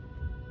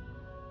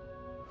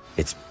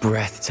 It's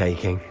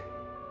breathtaking.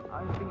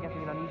 I've been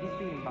getting an uneasy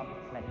feeling about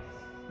this place.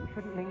 We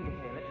shouldn't linger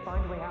here. Let's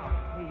find a way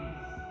out,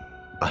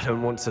 please. I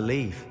don't want to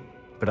leave,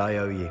 but I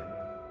owe you.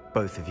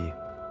 Both of you.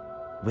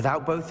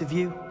 Without both of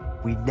you,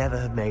 we'd never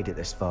have made it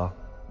this far.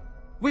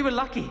 We were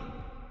lucky.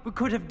 We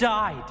could have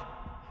died.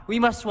 We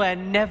must swear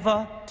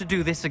never to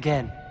do this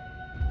again.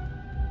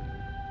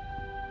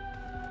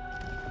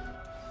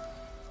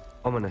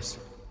 Ominous.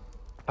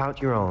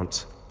 About your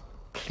aunt.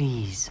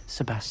 Please,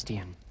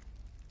 Sebastian.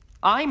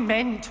 I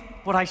meant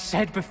what I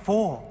said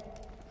before.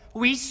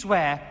 We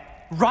swear,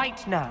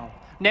 right now,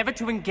 never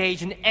to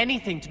engage in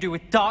anything to do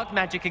with dark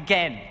magic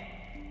again.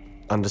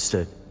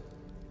 Understood.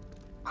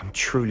 I'm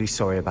truly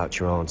sorry about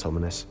your aunt,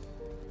 Ominous.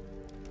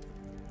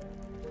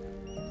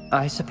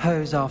 I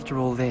suppose after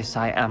all this,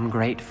 I am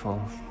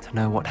grateful to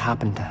know what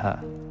happened to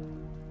her.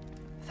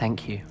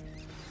 Thank you.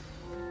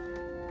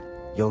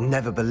 You'll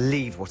never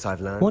believe what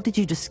I've learned. What did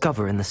you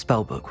discover in the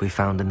spellbook we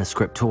found in the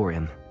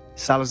scriptorium?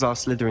 Salazar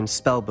Slytherin's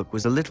spellbook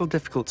was a little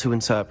difficult to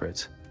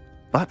interpret,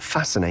 but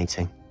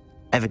fascinating.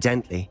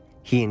 Evidently,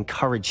 he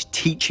encouraged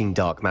teaching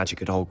dark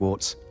magic at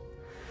Hogwarts.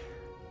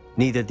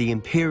 Neither the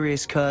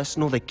Imperious Curse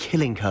nor the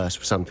Killing Curse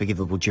was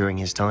unforgivable during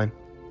his time.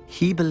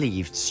 He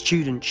believed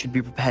students should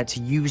be prepared to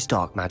use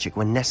dark magic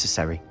when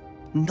necessary,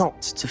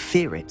 not to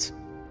fear it.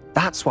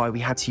 That's why we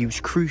had to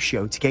use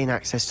Crucio to gain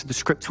access to the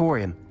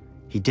scriptorium.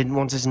 He didn't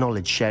want his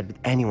knowledge shared with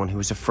anyone who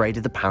was afraid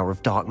of the power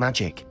of dark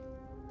magic.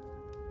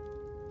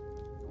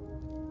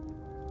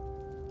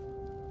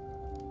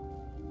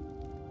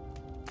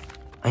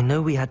 I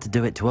know we had to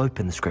do it to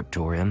open the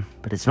scriptorium,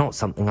 but it's not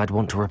something I'd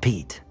want to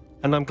repeat.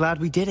 And I'm glad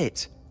we did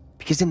it,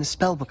 because in the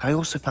spellbook I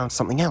also found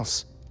something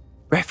else.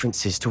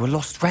 References to a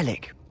lost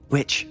relic,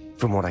 which,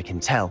 from what I can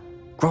tell,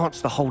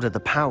 grants the holder the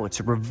power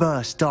to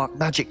reverse dark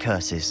magic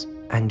curses.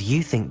 And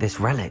you think this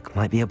relic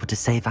might be able to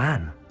save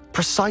Anne?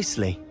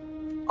 Precisely.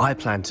 I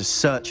plan to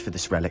search for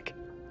this relic,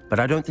 but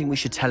I don't think we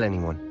should tell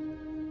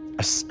anyone.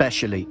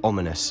 Especially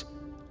Ominous.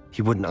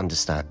 He wouldn't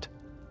understand.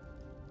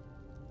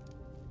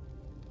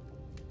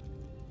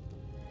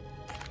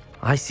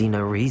 I see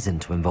no reason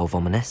to involve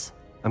Ominous.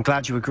 I'm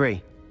glad you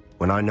agree.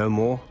 When I know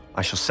more,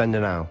 I shall send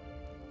an owl.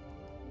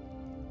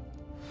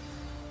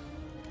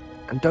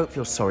 And don't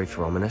feel sorry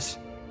for Ominous.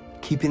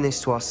 Keeping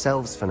this to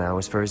ourselves for now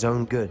is for his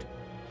own good.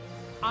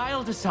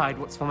 I'll decide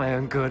what's for my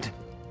own good.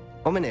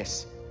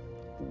 Ominous,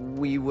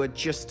 we were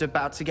just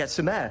about to get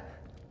some air.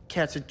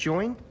 Care to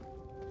join?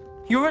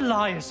 You're a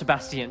liar,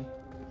 Sebastian.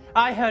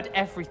 I heard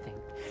everything.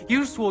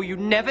 You swore you'd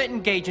never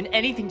engage in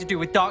anything to do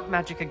with dark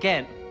magic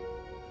again.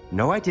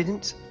 No, I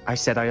didn't. I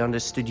said I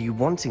understood you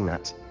wanting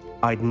that.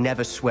 I'd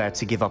never swear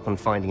to give up on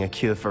finding a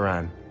cure for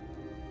Anne.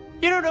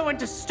 You don't know when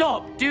to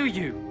stop, do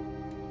you?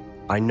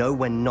 I know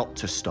when not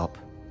to stop.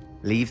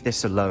 Leave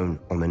this alone,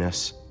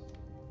 Ominous.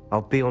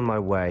 I'll be on my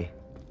way.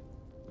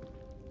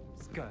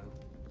 Let's go.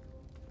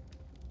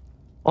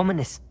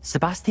 Ominous,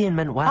 Sebastian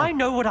meant well. I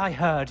know what I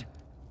heard.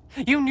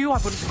 You knew I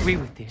wouldn't agree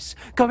with this.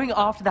 Going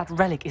after that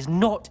relic is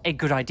not a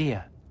good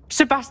idea.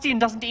 Sebastian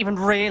doesn't even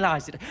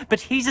realize it, but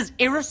he's as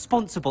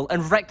irresponsible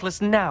and reckless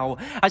now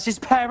as his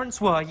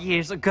parents were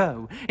years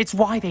ago. It's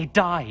why they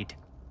died.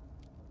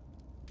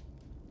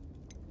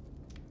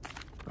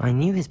 I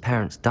knew his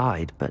parents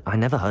died, but I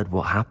never heard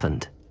what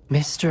happened.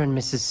 Mr. and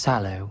Mrs.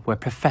 Sallow were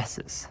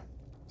professors.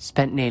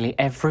 Spent nearly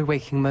every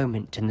waking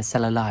moment in the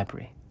cellar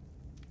library.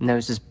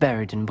 Noses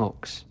buried in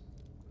books.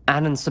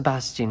 Anne and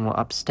Sebastian were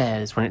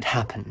upstairs when it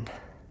happened.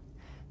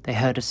 They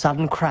heard a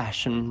sudden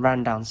crash and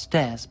ran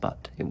downstairs,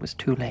 but it was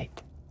too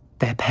late.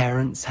 Their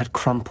parents had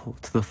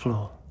crumpled to the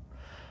floor.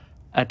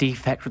 A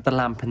defect with the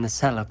lamp in the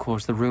cellar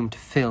caused the room to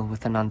fill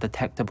with an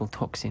undetectable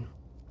toxin.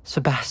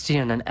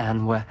 Sebastian and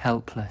Anne were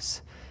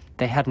helpless.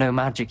 They had no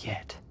magic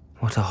yet.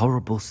 What a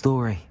horrible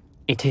story.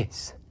 It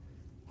is.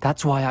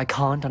 That's why I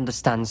can't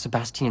understand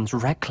Sebastian's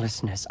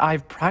recklessness.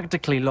 I've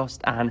practically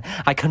lost Anne.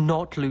 I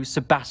cannot lose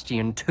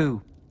Sebastian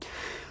too.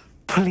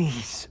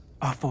 Please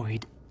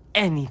avoid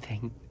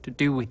anything to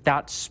do with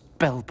that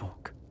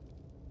spellbook.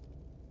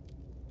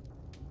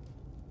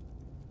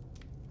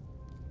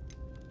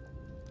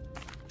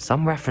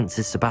 Some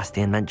references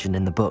Sebastian mentioned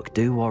in the book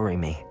do worry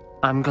me.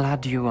 I'm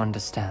glad you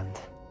understand.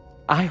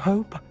 I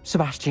hope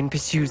Sebastian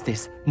pursues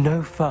this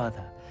no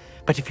further.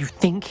 But if you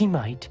think he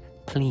might,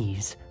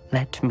 please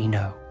let me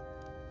know.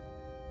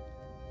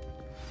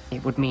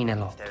 It would mean a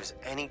lot. If there's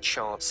any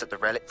chance that the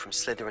relic from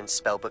Slytherin's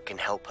spellbook can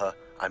help her,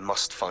 I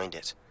must find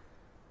it.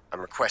 I'm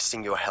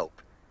requesting your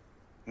help.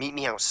 Meet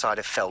me outside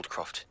of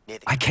Feldcroft, near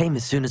the... I came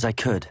as soon as I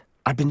could.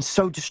 I'd been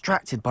so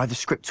distracted by the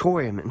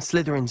scriptorium and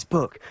Slytherin's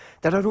book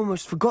that I'd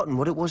almost forgotten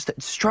what it was that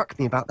had struck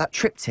me about that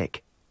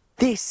triptych.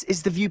 This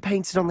is the view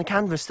painted on the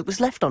canvas that was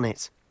left on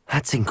it.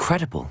 That's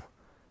incredible.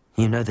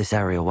 You know this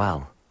area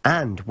well.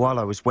 And while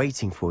I was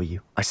waiting for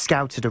you, I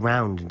scouted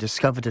around and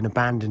discovered an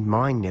abandoned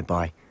mine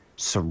nearby,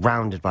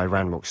 surrounded by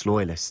Ranrock's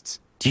loyalists.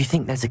 Do you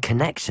think there's a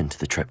connection to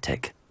the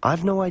triptych?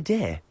 I've no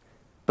idea,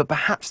 but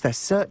perhaps they're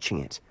searching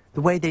it,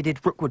 the way they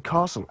did Rookwood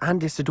Castle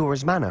and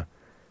Isidora's Manor.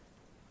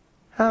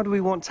 How do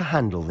we want to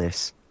handle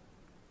this?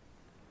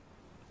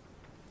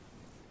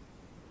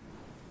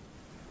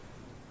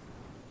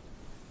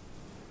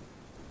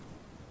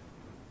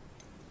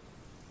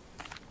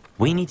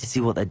 We need to see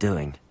what they're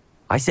doing.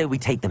 I say we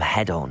take them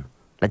head on.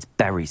 Let's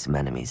bury some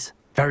enemies.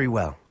 Very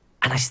well.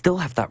 And I still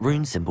have that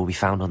rune symbol we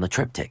found on the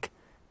triptych.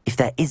 If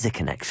there is a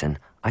connection,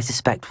 I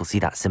suspect we'll see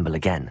that symbol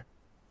again.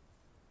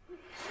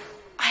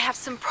 I have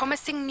some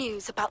promising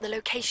news about the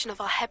location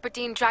of our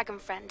Hebridean dragon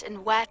friend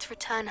and where to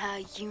return her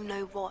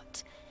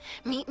you-know-what.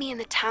 Meet me in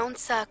the town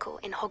circle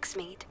in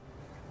Hogsmeade.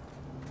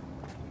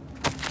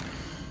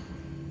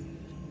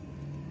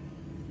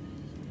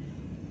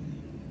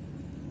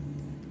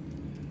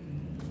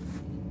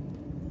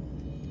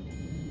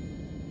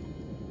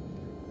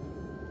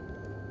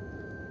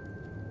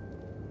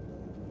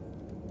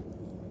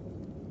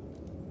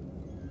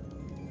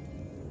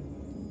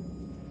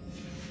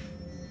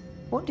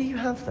 What do you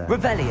have there?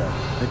 Revelio!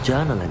 A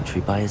journal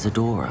entry by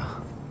Isadora.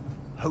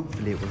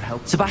 Hopefully it will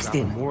help.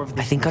 Sebastian, more of I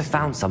this think I mystery.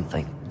 found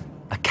something.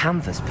 A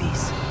canvas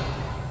piece.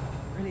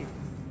 Brilliant.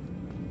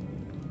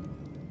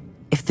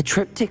 If the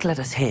triptych led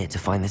us here to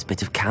find this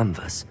bit of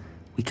canvas,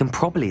 we can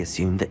probably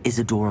assume that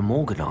Isadora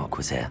Morganach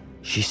was here.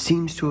 She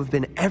seems to have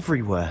been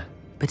everywhere.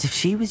 But if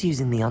she was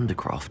using the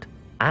Undercroft,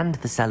 and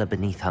the cellar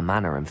beneath her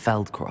manor in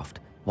Feldcroft,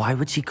 why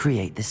would she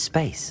create this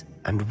space?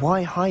 And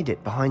why hide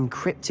it behind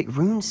cryptic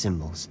rune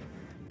symbols?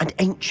 And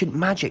ancient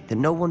magic that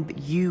no one but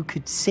you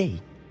could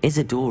see?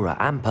 Isadora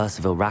and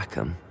Percival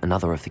Rackham,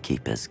 another of the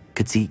keepers,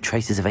 could see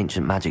traces of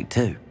ancient magic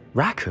too.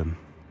 Rackham?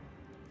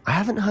 I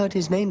haven't heard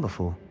his name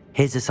before.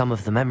 Here's some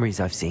of the memories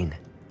I've seen.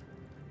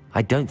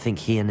 I don't think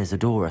he and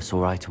Isadora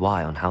saw eye to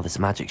eye on how this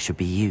magic should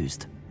be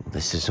used.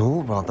 This is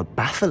all rather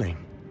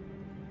baffling.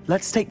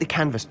 Let's take the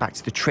canvas back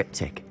to the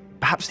triptych.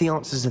 Perhaps the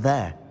answers are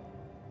there.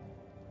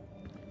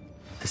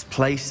 This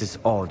place is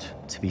odd,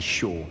 to be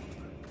sure,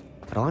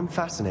 but I'm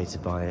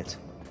fascinated by it.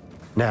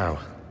 Now,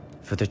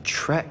 for the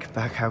trek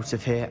back out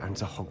of here and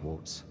to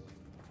Hogwarts.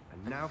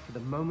 And now for the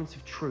moment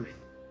of truth.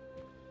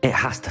 It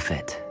has to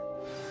fit.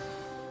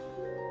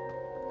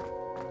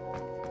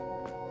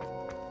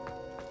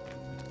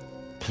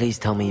 Please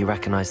tell me you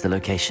recognize the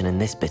location in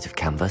this bit of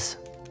canvas.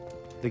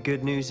 The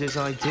good news is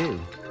I do,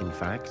 in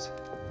fact.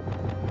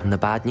 And the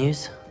bad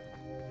news?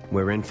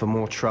 We're in for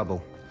more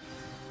trouble.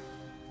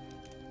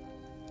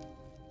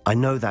 I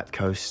know that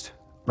coast.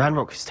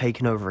 Ranrock has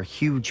taken over a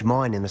huge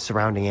mine in the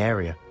surrounding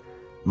area.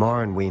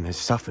 Mornweem has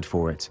suffered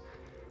for it.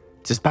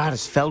 It's as bad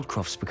as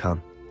Feldcroft's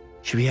become.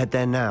 Should we head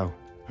there now?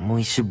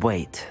 We should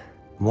wait.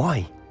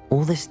 Why?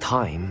 All this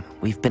time,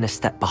 we've been a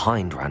step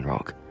behind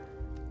Ranrock.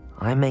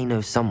 I may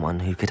know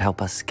someone who could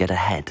help us get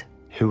ahead.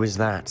 Who is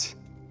that?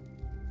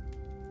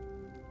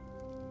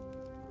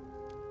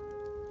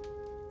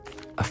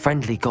 A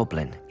friendly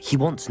goblin. He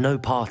wants no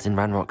part in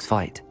Ranrock's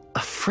fight. A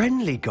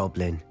friendly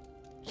goblin?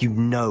 You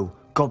know,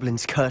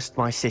 goblins cursed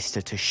my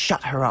sister to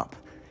shut her up.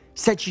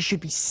 Said she should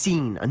be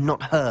seen and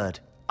not heard.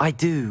 I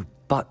do,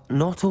 but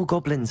not all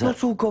goblins are...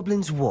 Not all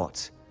goblins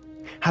what?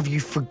 Have you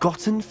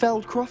forgotten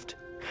Feldcroft?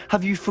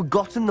 Have you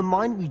forgotten the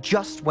mine we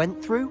just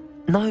went through?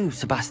 No,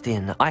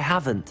 Sebastian, I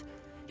haven't.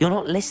 You're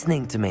not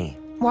listening to me.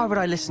 Why would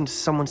I listen to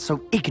someone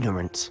so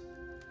ignorant?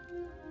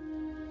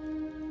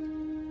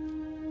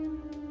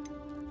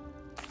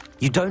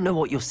 You don't know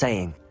what you're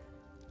saying.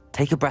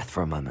 Take a breath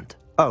for a moment.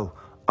 Oh,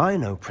 I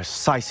know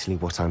precisely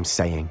what I'm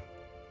saying.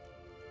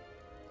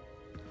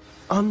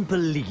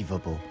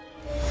 Unbelievable.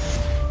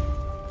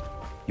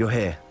 You're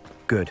here.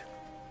 Good.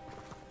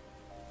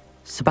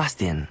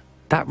 Sebastian,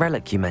 that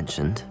relic you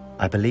mentioned...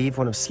 I believe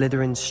one of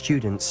Slytherin's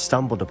students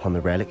stumbled upon the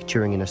relic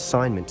during an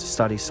assignment to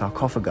study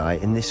sarcophagi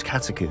in this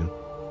catacomb.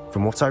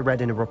 From what I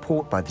read in a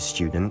report by the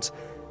student,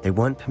 they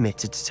weren't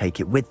permitted to take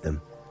it with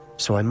them,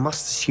 so I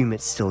must assume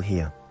it's still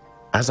here.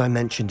 As I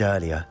mentioned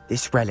earlier,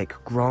 this relic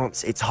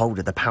grants its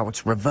holder the power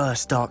to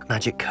reverse dark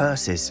magic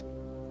curses.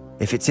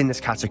 If it's in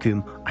this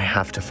catacomb, I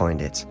have to find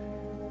it.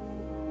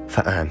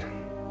 For Anne.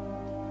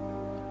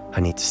 I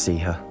need to see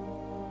her.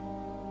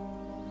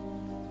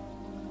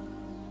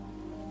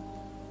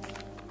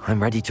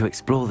 I'm ready to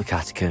explore the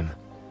catacomb.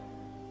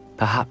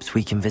 Perhaps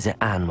we can visit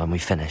Anne when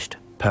we've finished.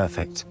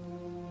 Perfect.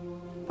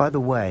 By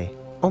the way,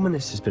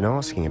 Ominous has been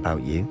asking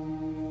about you.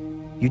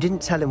 You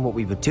didn't tell him what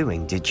we were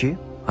doing, did you?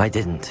 I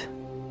didn't.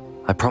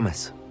 I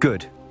promise.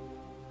 Good.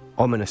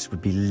 Ominous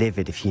would be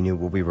livid if he knew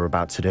what we were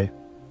about to do.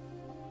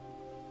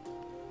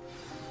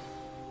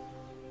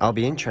 I'll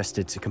be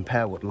interested to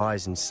compare what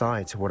lies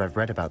inside to what I've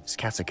read about this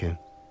catacomb.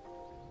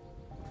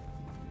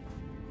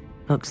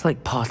 Looks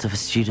like part of a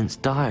student's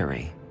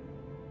diary.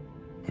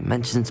 It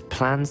mentions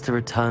plans to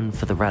return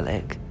for the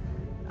relic,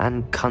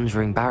 and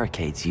conjuring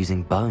barricades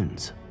using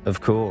bones. Of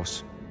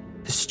course.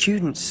 The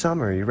student's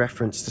summary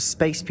referenced a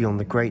space beyond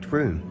the Great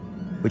Room,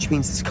 which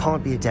means this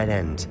can't be a dead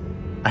end.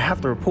 I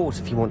have the report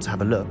if you want to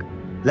have a look.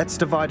 Let's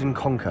divide and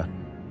conquer.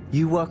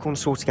 You work on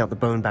sorting out the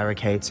bone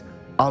barricades,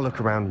 I'll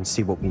look around and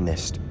see what we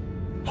missed.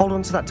 Hold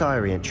on to that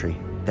diary entry.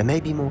 There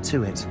may be more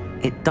to it.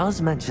 It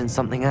does mention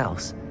something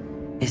else.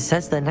 It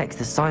says their next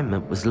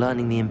assignment was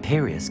learning the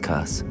Imperius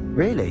Curse.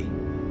 Really?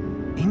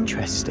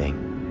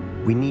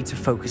 Interesting. We need to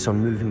focus on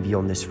moving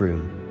beyond this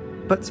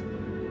room. But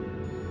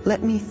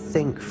let me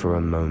think for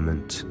a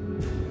moment.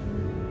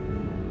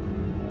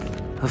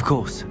 Of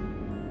course.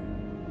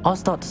 I'll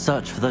start to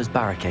search for those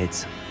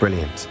barricades.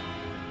 Brilliant.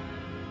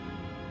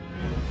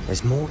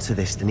 There's more to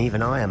this than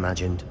even I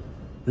imagined.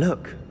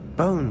 Look,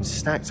 bones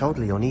stacked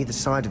oddly on either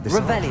side of this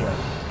Revelio!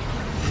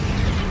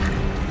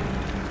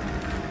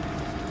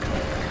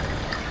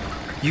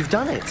 You've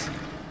done it!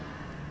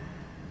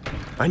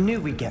 I knew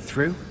we'd get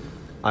through.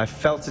 I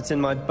felt it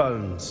in my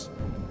bones.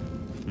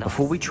 Nice.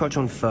 Before we trudge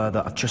on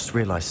further, I've just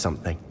realized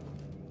something.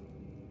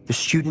 The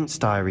student's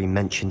diary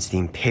mentions the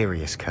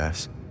Imperius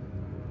Curse.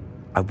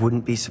 I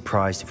wouldn't be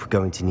surprised if we're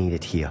going to need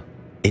it here.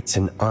 It's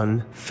an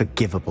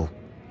unforgivable,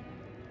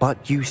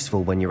 but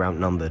useful when you're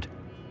outnumbered.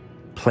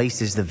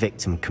 Places the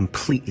victim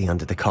completely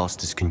under the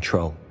caster's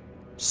control.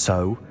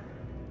 So,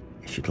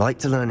 If you'd like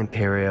to learn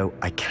Imperio,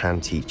 I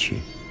can teach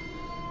you.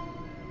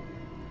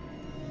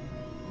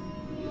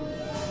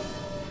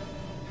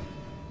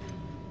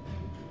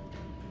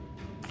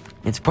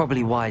 It's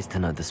probably wise to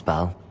know the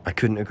spell. I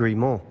couldn't agree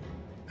more.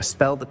 A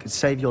spell that could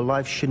save your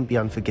life shouldn't be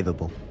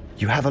unforgivable.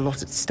 You have a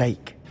lot at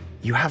stake.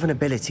 You have an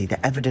ability that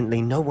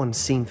evidently no one's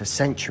seen for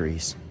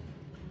centuries.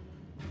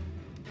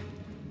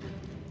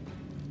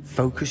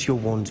 Focus your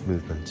wand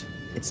movement.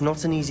 It's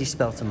not an easy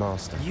spell to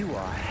master. You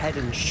are head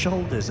and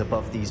shoulders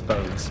above these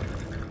bones.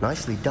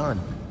 Nicely done.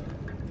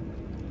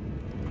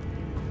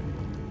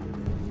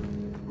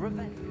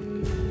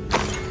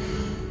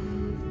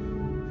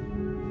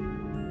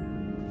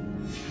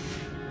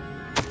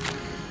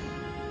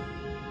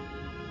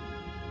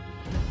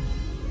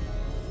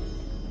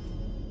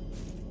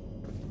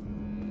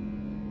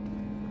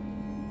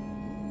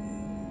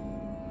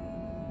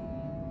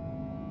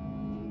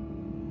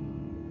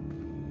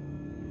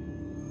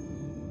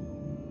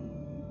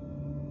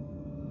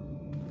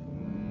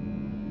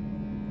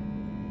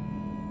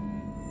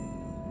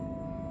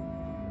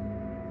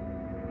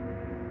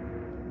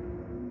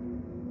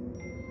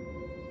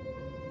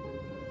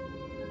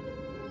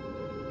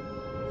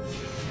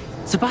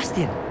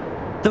 Sebastian!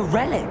 The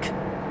relic!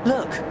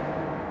 Look!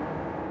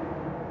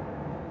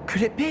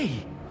 Could it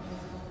be?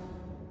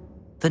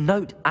 The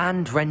note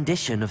and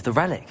rendition of the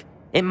relic.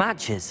 It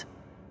matches.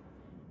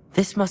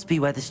 This must be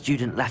where the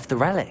student left the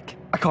relic.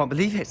 I can't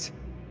believe it.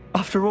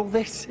 After all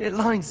this, it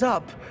lines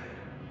up.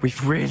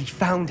 We've really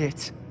found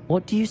it.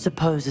 What do you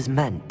suppose is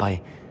meant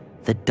by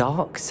the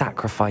dark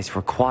sacrifice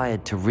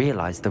required to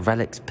realize the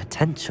relic's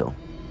potential?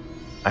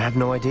 I have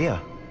no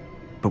idea.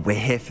 But we're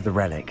here for the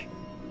relic.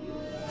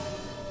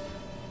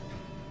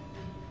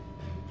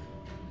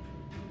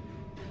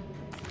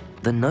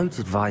 The note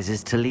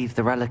advises to leave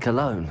the relic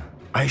alone.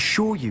 I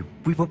assure you,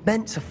 we were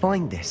meant to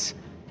find this.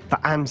 For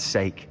Anne's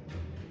sake.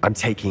 I'm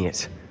taking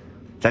it.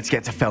 Let's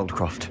get to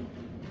Feldcroft.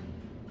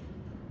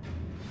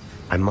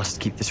 I must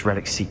keep this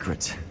relic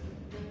secret.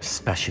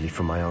 Especially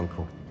from my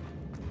uncle.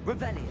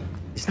 Revelio.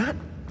 Is that...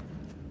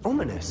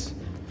 ominous?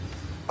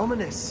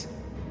 Ominous.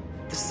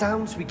 The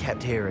sounds we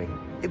kept hearing.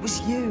 It was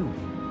you.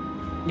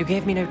 You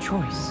gave me no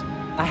choice.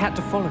 I had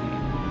to follow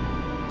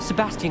you.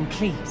 Sebastian,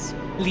 please,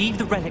 leave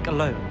the relic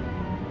alone.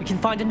 We can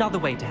find another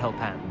way to help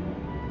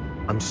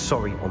Anne. I'm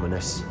sorry,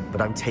 Ominous, but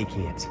I'm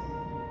taking it.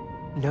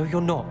 No, you're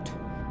not.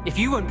 If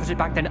you won't put it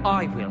back, then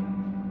I will.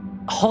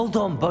 Hold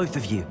on, both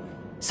of you.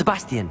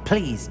 Sebastian,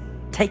 please,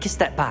 take a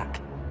step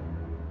back.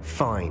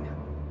 Fine,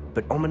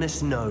 but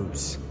Ominous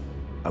knows.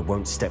 I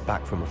won't step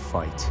back from a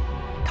fight.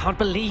 Can't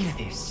believe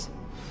this.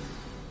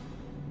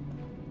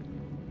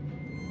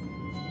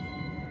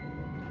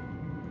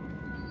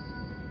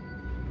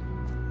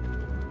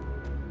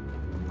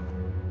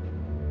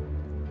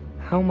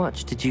 How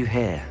much did you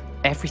hear?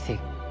 Everything.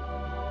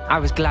 I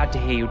was glad to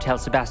hear you tell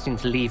Sebastian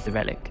to leave the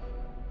relic.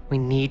 We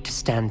need to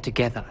stand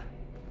together.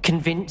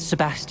 Convince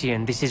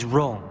Sebastian this is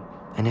wrong.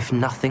 And if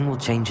nothing will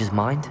change his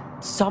mind?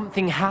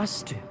 Something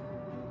has to.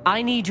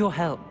 I need your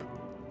help.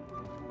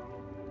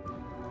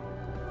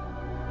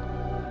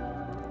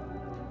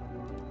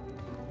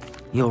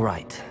 You're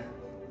right.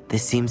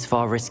 This seems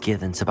far riskier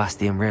than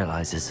Sebastian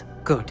realizes.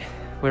 Good.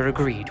 We're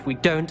agreed. We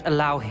don't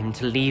allow him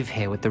to leave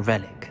here with the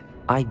relic.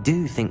 I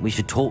do think we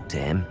should talk to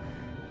him,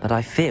 but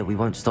I fear we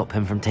won't stop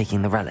him from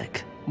taking the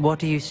relic.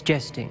 What are you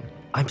suggesting?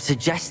 I'm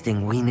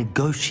suggesting we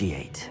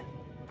negotiate.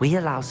 We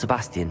allow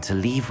Sebastian to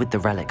leave with the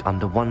relic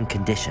under one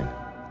condition.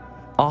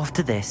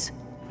 After this,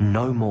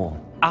 no more.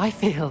 I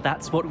feel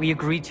that's what we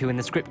agreed to in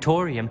the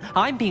scriptorium.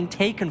 I'm being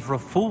taken for a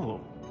fool.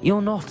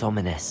 You're not,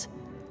 Ominous.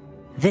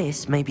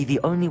 This may be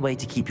the only way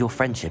to keep your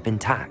friendship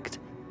intact.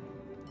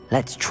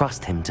 Let's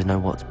trust him to know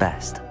what's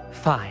best.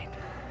 Fine.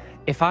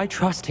 If I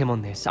trust him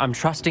on this, I'm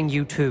trusting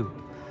you too.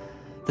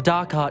 The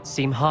dark arts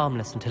seem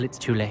harmless until it's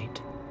too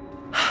late.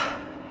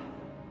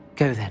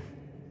 Go then.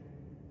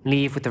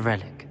 Leave with the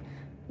relic.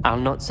 I'll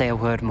not say a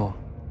word more.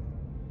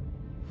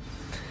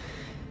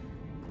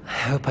 I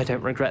hope I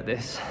don't regret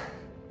this.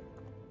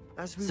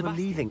 As we were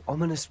leaving,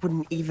 Ominous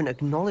wouldn't even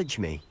acknowledge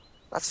me.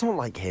 That's not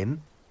like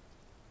him.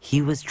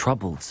 He was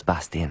troubled,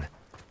 Sebastian.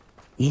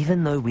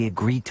 Even though we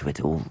agreed to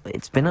it all,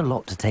 it's been a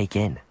lot to take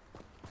in.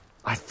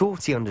 I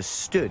thought he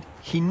understood.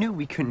 He knew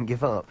we couldn't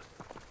give up.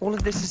 All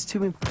of this is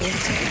too important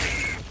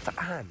for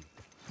Anne.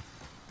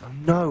 Oh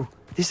no,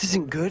 this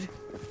isn't good.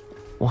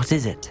 What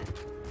is it?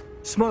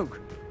 Smoke,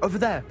 over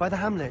there, by the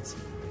hamlet.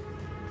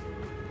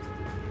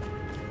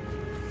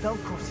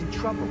 Velcroft's in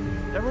trouble.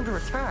 They're under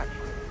attack.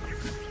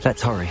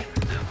 Let's hurry.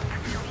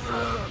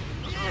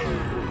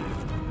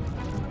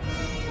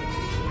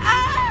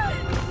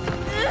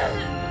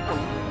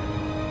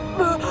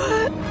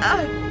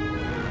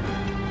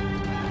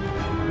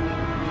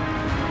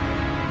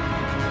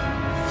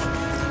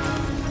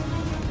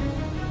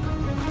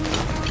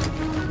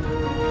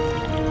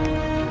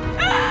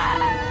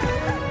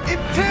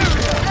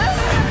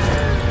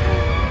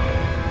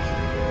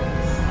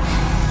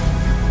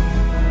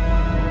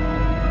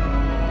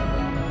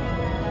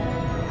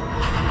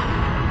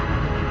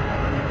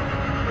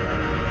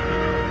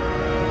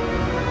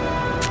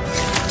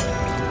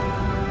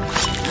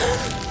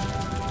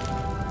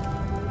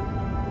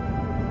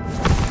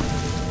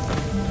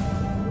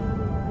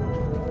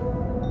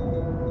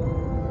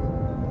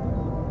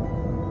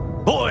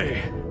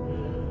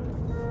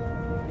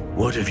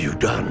 What have you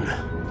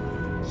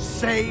done?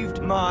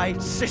 Saved my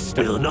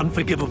sister. With an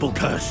unforgivable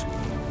curse.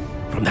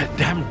 From that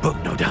damned book,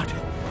 no doubt.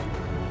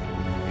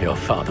 Your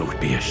father would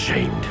be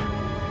ashamed.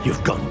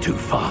 You've gone too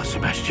far,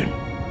 Sebastian.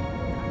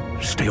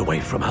 Stay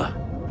away from her.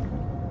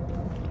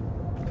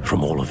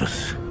 From all of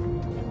us.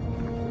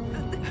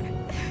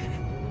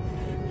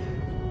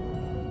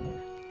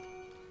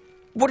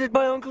 What did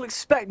my uncle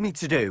expect me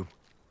to do?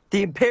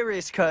 The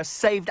Imperious curse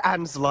saved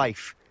Anne's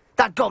life.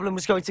 That goblin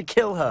was going to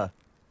kill her.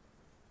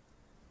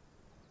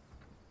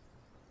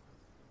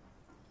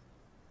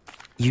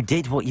 You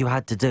did what you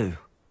had to do.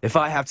 If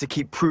I have to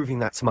keep proving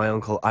that to my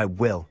uncle, I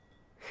will.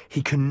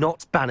 He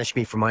cannot banish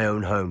me from my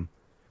own home.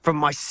 From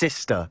my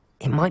sister.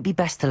 It might be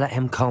best to let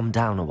him calm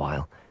down a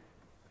while.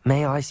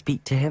 May I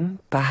speak to him?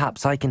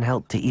 Perhaps I can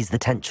help to ease the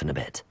tension a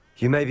bit.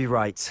 You may be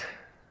right.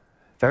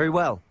 Very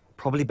well.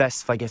 Probably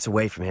best if I get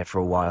away from here for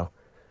a while.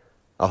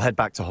 I'll head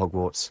back to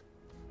Hogwarts.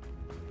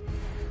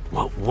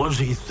 What was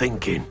he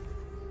thinking?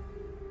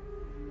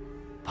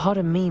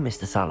 Pardon me,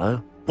 Mr.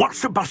 Sallow. What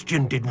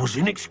Sebastian did was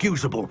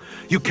inexcusable.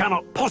 You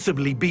cannot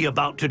possibly be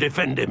about to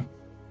defend him.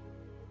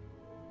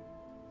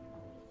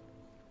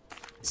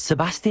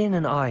 Sebastian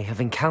and I have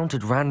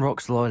encountered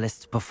Ranrock's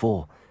loyalists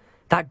before.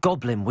 That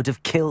goblin would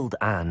have killed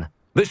Anne.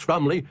 This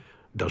family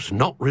does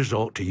not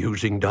resort to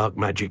using dark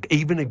magic,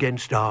 even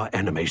against our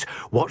enemies.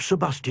 What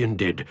Sebastian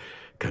did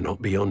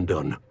cannot be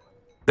undone.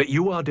 That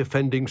you are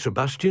defending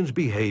Sebastian's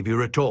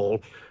behavior at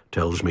all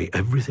tells me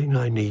everything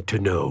I need to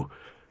know.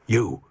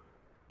 You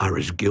are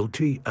as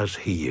guilty as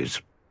he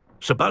is.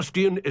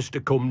 Sebastian is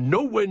to come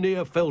nowhere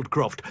near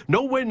Feldcroft,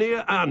 nowhere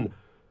near Anne.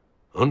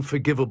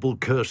 Unforgivable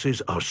curses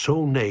are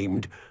so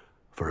named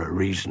for a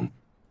reason.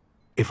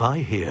 If I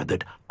hear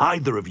that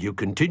either of you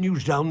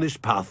continues down this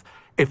path,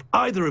 if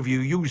either of you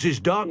uses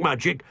dark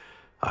magic,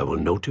 I will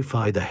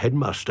notify the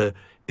headmaster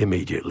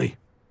immediately.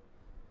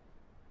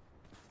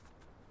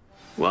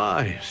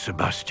 Why,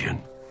 Sebastian?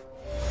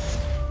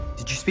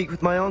 Did you speak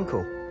with my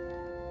uncle?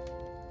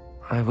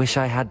 I wish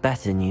I had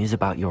better news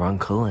about your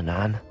uncle and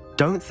Anne.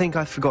 Don't think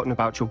I've forgotten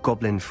about your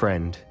goblin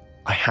friend.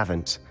 I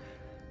haven't.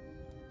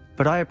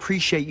 But I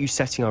appreciate you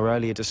setting our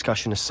earlier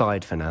discussion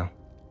aside for now.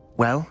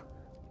 Well,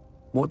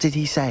 what did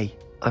he say?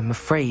 I'm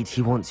afraid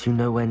he wants you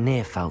nowhere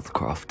near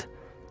Feldcroft.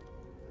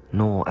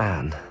 Nor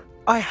Anne.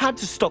 I had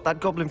to stop that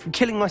goblin from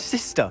killing my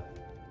sister.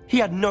 He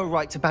had no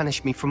right to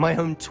banish me from my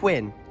own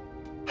twin.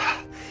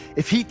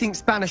 If he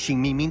thinks banishing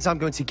me means I'm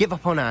going to give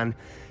up on Anne,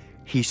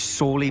 he's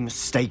sorely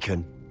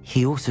mistaken.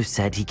 He also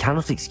said he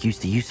cannot excuse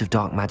the use of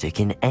dark magic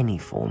in any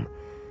form,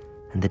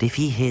 and that if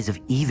he hears of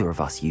either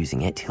of us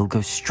using it, he'll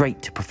go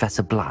straight to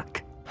Professor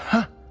Black.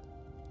 Huh.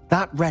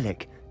 That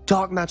relic,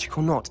 dark magic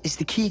or not, is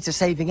the key to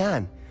saving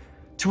Anne.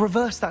 To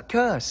reverse that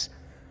curse.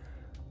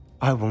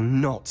 I will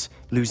not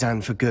lose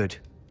Anne for good.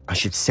 I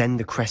should send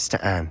the crest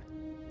to Anne.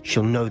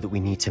 She'll know that we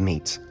need to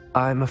meet.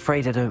 I'm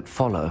afraid I don't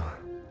follow.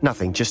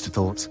 Nothing, just a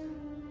thought.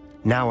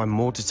 Now I'm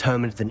more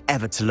determined than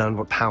ever to learn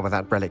what power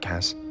that relic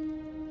has.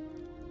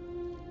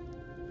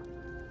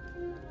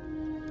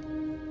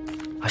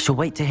 I shall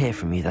wait to hear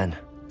from you then.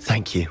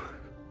 Thank you.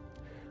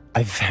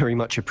 I very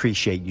much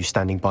appreciate you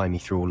standing by me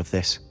through all of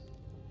this.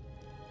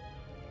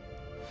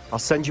 I'll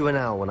send you an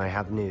owl when I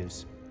have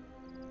news.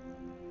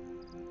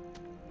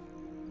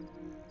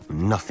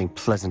 Nothing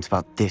pleasant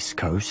about this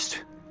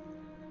coast.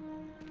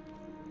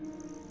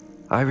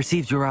 I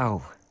received your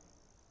owl.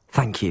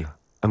 Thank you.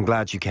 I'm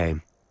glad you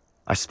came.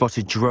 I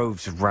spotted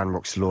droves of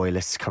Ranrock's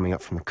loyalists coming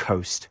up from the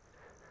coast.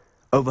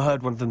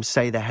 Overheard one of them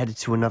say they're headed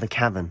to another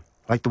cavern,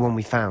 like the one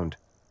we found.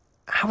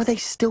 How are they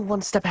still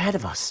one step ahead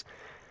of us?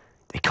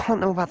 They can't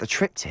know about the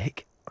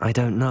triptych. I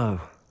don't know.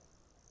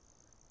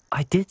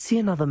 I did see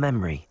another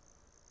memory.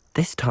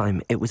 This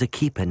time it was a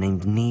keeper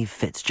named Neve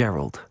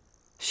Fitzgerald.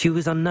 She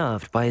was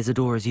unnerved by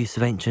Isadora's use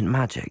of ancient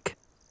magic.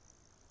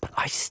 But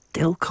I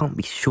still can't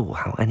be sure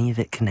how any of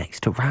it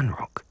connects to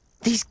Ranrock.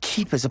 These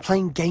keepers are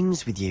playing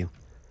games with you.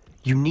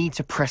 You need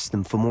to press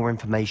them for more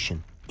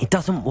information. It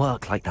doesn't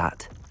work like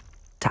that.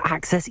 To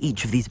access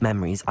each of these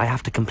memories, I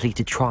have to complete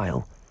a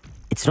trial.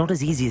 It's not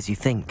as easy as you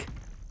think.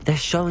 They're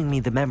showing me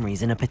the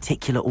memories in a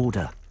particular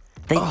order.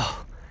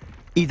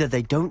 Either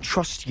they don't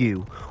trust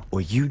you, or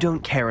you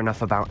don't care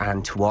enough about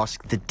Anne to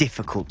ask the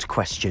difficult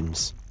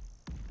questions.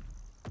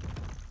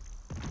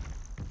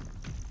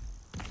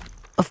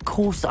 Of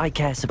course I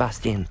care,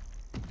 Sebastian.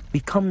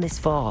 We've come this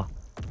far.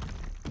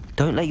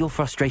 Don't let your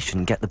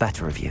frustration get the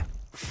better of you.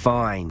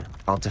 Fine.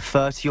 I'll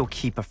defer to your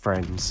keeper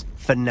friends.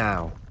 For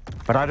now.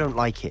 But I don't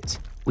like it.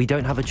 We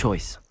don't have a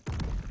choice.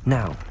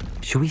 Now,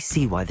 shall we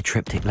see why the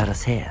triptych led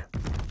us here?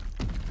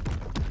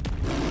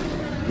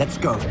 Let's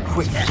go,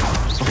 quick,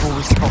 before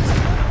we spot them.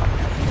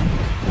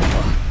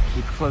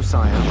 Keep a close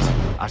eye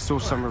out. I saw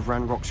some of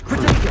Ranrock's crew.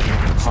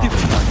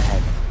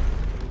 Ahead.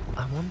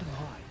 I wonder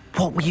why.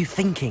 What were you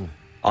thinking?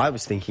 I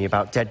was thinking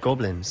about dead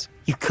goblins.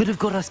 You could have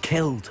got us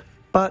killed.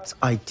 But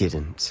I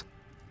didn't.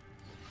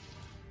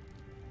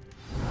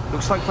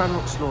 Looks like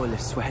Ranrock's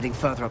loyalists were heading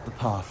further up the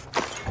path.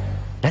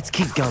 Let's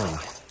keep going.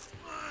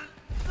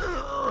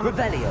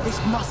 Revelio! This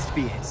must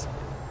be it.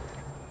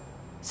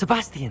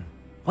 Sebastian,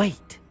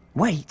 Wait.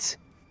 Wait?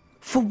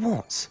 For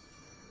what?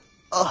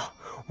 Ugh,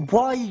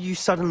 why are you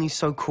suddenly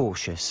so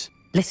cautious?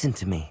 Listen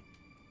to me.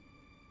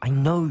 I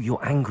know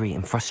you're angry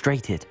and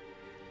frustrated,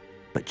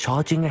 but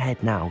charging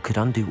ahead now could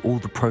undo all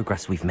the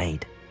progress we've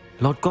made.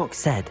 Lord Gok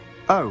said...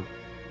 Oh,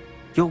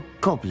 your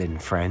goblin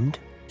friend?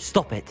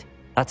 Stop it.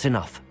 That's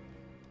enough.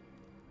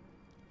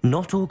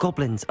 Not all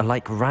goblins are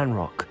like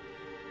Ranrock.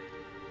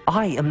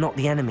 I am not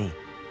the enemy.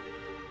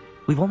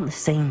 We want the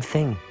same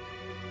thing.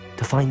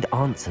 To find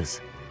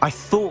answers. I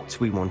thought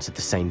we wanted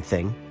the same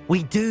thing.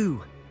 We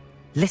do.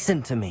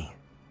 Listen to me.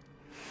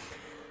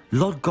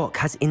 Lord Gok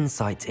has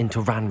insights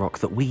into Ranrock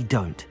that we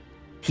don't.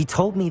 He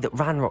told me that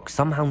Ranrock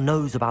somehow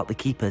knows about the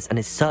Keepers and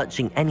is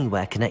searching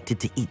anywhere connected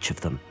to each of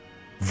them.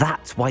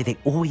 That's why they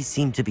always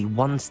seem to be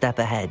one step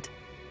ahead.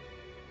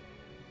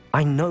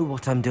 I know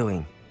what I'm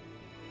doing.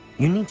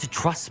 You need to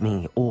trust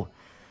me, or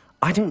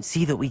I don't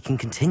see that we can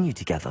continue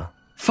together.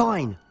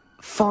 Fine.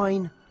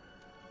 Fine.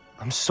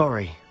 I'm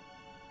sorry.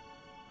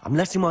 I'm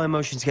letting my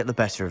emotions get the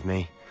better of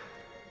me.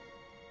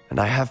 And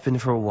I have been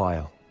for a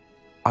while.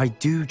 I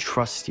do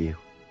trust you.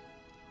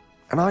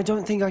 And I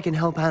don't think I can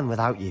help Anne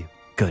without you.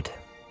 Good.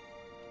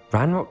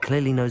 Ranrock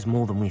clearly knows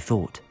more than we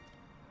thought.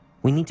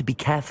 We need to be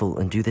careful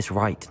and do this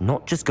right,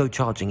 not just go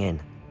charging in.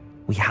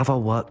 We have our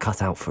work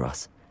cut out for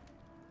us.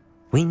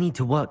 We need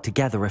to work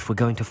together if we're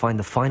going to find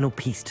the final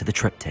piece to the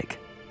triptych.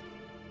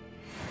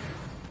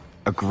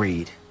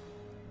 Agreed.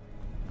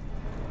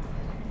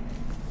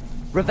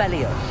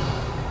 Revelio.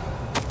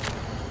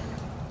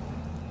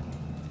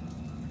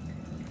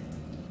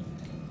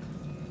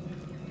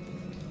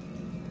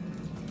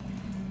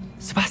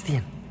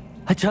 Sebastian,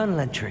 a journal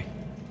entry.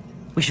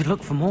 We should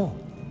look for more.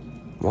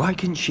 Why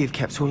couldn't she have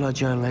kept all her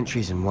journal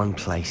entries in one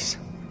place?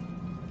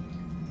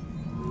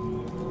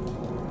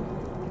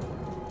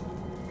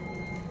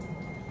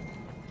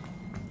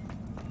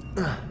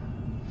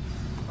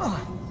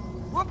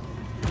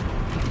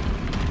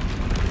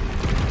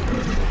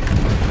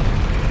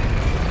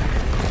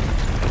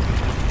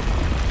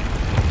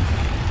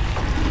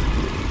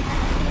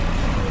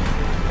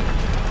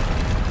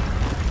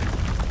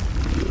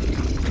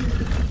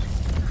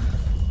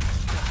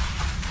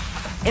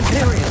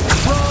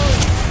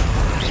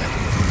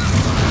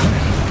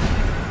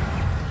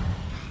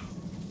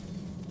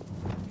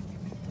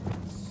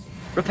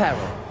 Reparo.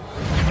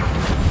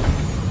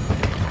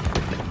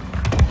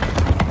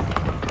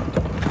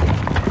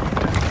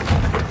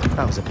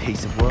 That was a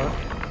piece of work.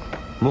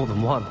 More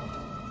than one.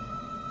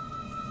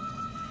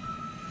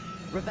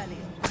 Revelio.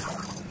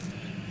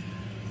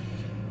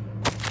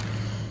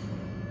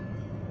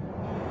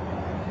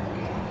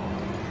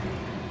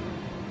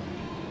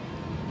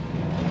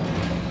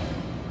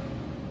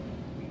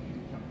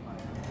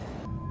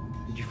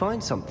 Did you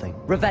find something?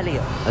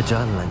 Revelio. A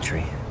journal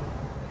entry.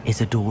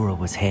 Isadora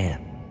was here.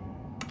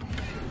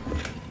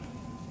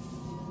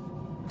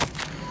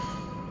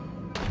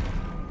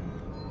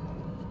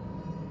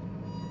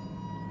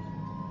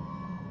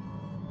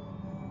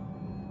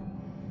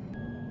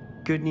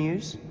 Good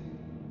news?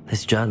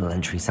 This journal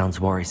entry sounds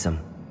worrisome.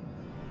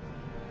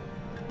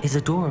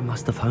 Isadora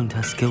must have honed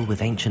her skill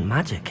with ancient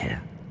magic here.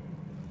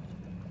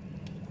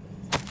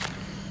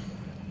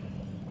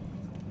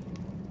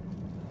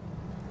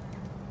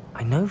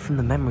 I know from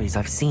the memories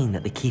I've seen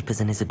that the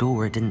Keepers and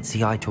Isadora didn't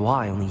see eye to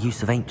eye on the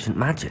use of ancient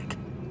magic.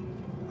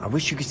 I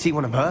wish you could see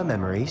one of her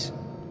memories.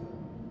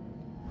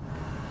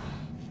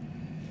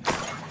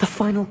 The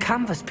final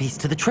canvas piece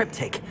to the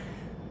triptych.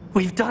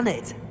 We've done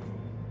it!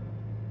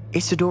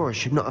 Isadora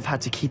should not have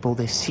had to keep all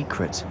this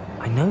secret.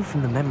 I know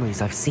from the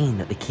memories I've seen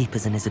that the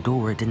Keepers and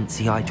Isadora didn't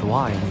see eye to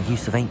eye on the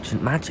use of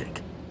ancient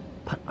magic.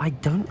 But I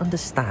don't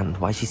understand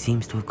why she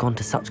seems to have gone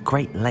to such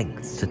great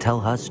lengths to tell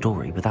her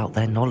story without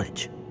their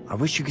knowledge. I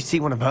wish you could see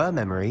one of her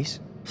memories.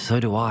 So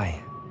do I.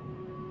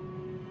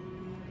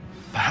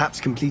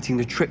 Perhaps completing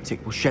the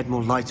triptych will shed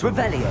more light on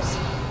Revelio. this.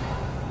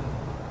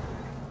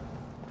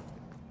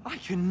 I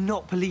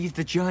cannot believe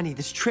the journey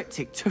this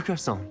triptych took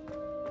us on.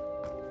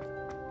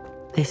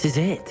 This is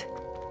it.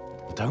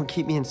 Don't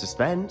keep me in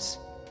suspense.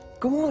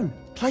 Go on,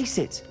 place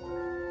it.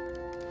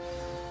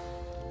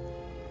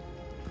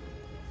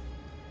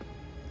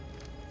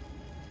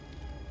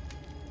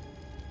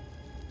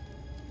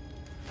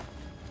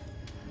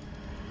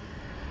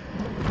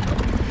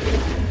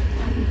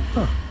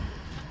 Huh.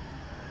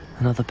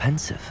 Another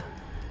pensive.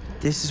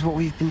 This is what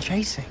we've been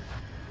chasing.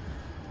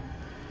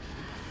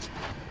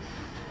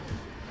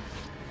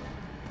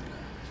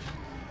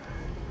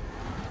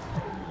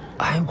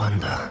 I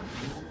wonder...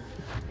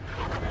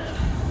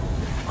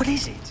 What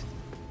is it?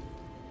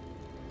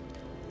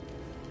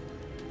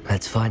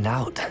 Let's find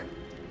out.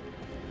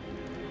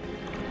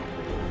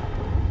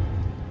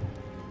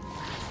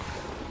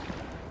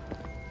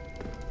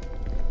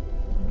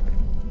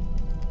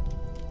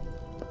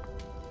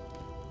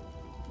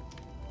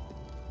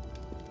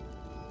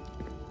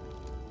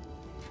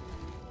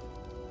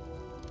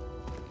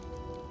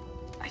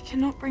 I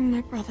cannot bring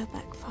my brother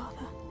back, Father.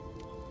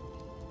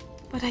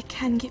 But I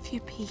can give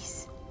you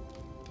peace.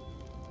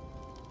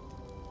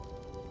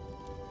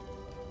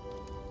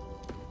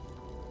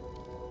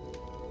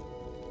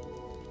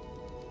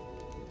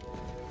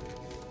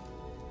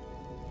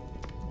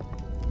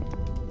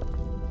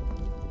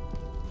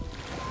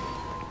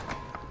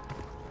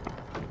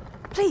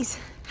 Please,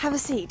 have a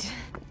seat.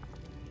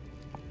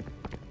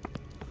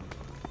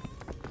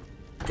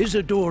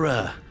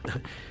 Isadora,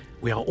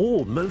 we are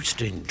all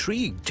most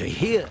intrigued to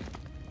hear.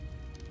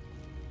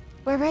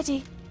 We're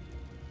ready.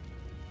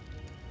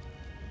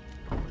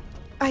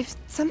 I've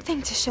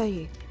something to show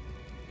you.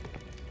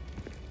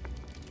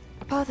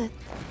 Father,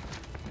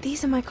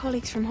 these are my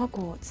colleagues from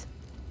Hogwarts.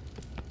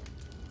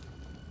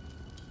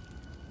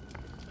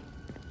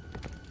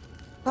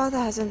 Father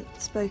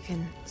hasn't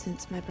spoken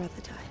since my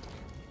brother died.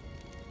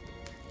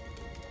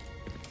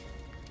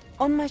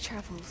 On my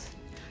travels,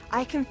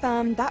 I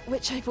confirmed that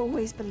which I've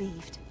always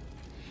believed.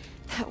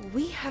 That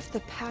we have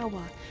the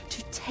power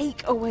to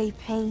take away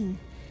pain.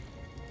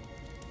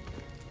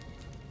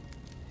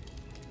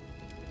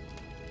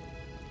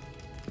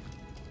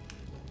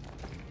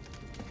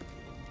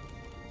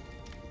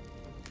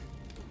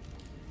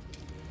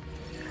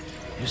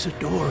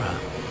 Isadora.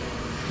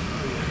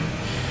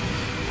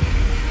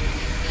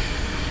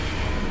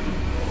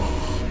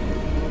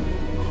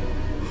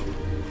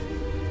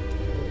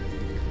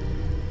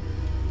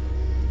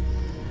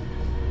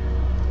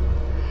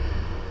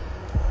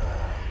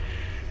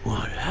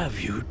 What have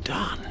you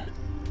done?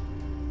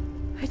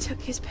 I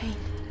took his pain.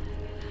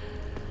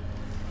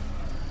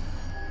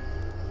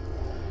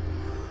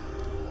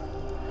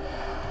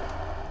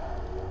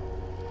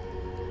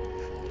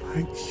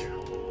 Thank you.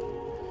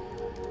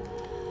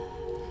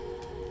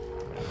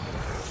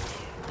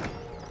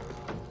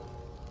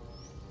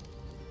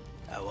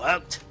 That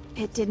worked.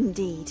 It did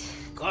indeed.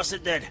 Of course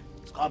it did.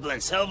 It's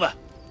goblin silver.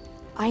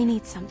 I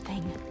need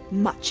something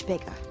much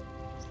bigger.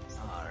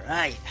 All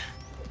right.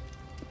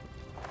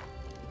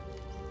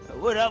 It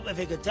would help if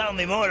you could tell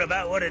me more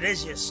about what it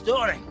is you're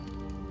storing.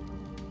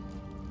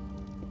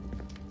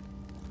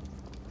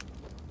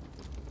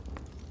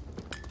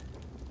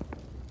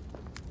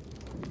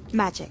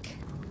 Magic.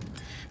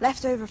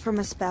 Left over from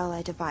a spell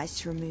I devised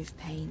to remove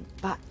pain,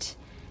 but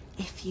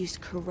if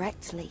used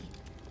correctly,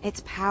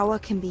 its power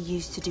can be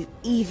used to do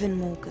even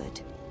more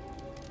good.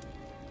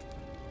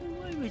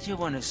 Why would you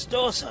want to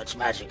store such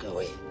magic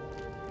away?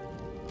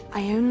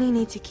 I only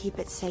need to keep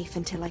it safe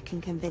until I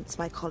can convince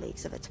my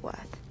colleagues of its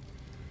worth.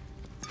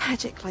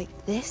 Magic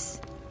like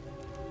this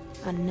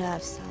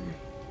unnerves some.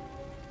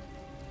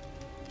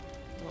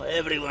 Not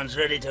everyone's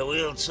ready to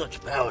wield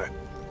such power.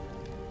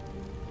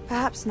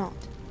 Perhaps not.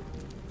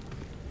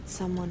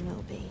 Someone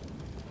will be.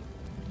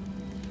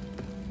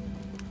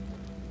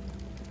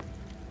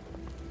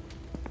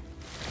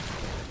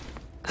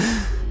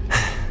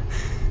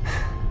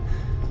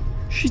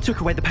 She took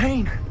away the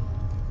pain.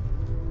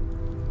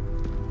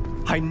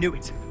 I knew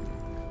it.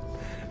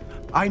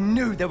 I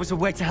knew there was a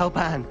way to help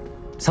Anne.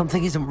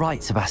 Something isn't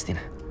right, Sebastian.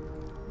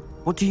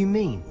 What do you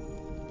mean?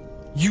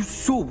 You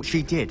saw what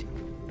she did.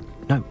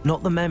 No,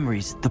 not the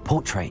memories, the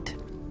portrait.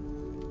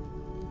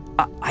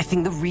 I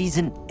think the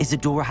reason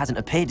Isadora hasn't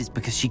appeared is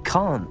because she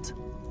can't.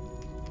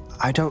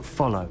 I don't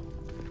follow.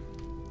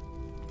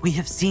 We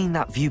have seen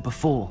that view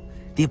before.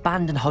 The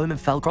abandoned home in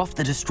Feldcroft,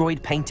 the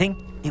destroyed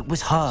painting. It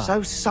was her.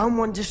 So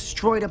someone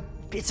destroyed a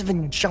bit of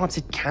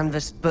enchanted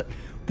canvas, but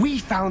we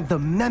found the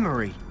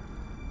memory.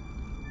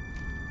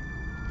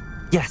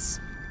 Yes,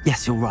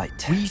 you're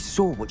right. We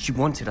saw what she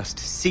wanted us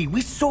to see.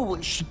 We saw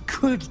what she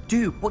could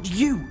do, what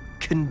you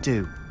can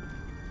do.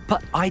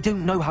 But I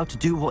don't know how to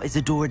do what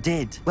Isadora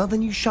did. Well,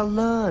 then you shall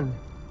learn.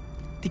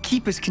 The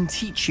Keepers can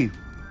teach you.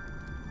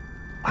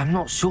 I'm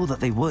not sure that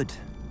they would.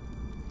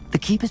 The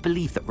Keepers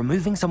believe that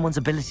removing someone's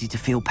ability to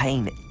feel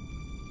pain,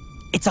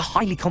 it's a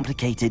highly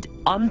complicated,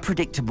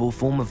 unpredictable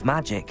form of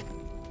magic.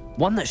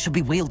 One that should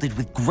be wielded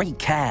with great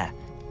care.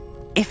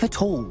 If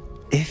at all.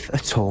 If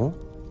at all?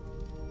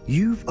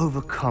 You've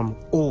overcome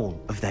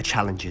all of their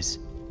challenges.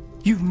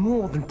 You've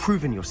more than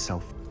proven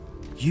yourself.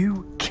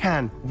 You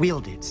can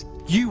wield it.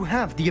 You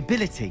have the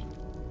ability.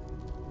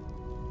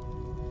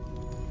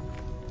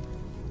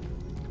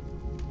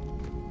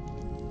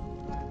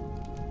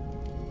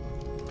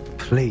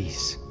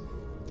 Please,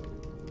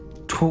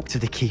 talk to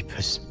the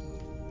Keepers.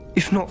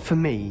 If not for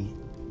me,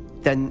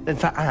 then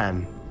for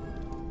Anne.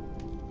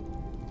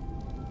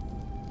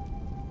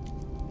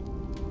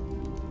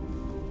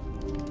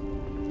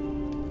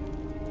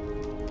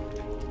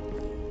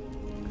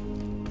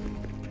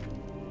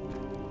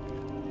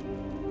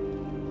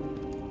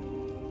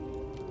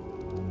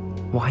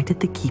 Why did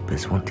the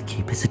Keepers want to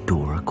keep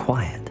Isadora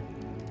quiet?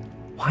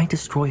 Why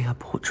destroy her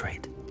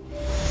portrait?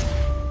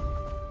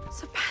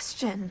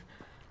 Sebastian,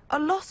 a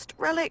lost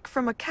relic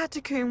from a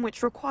catacomb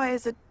which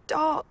requires a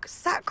dark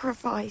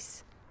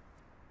sacrifice.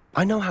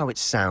 I know how it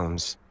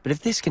sounds, but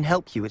if this can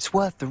help you, it's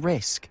worth the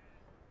risk.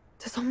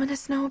 Does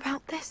Ominous know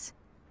about this?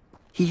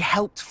 He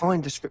helped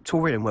find the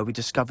scriptorium where we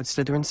discovered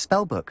Slytherin's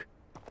spellbook.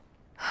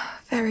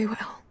 Very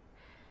well.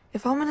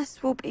 If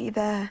Ominous will be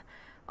there,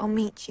 I'll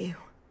meet you.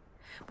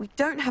 We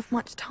don't have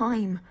much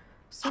time.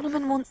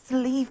 Solomon wants to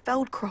leave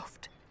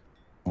Feldcroft.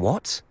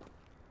 What?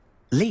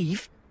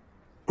 Leave?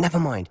 Never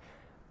mind.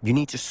 You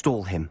need to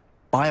stall him.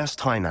 Buy us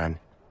time, Anne.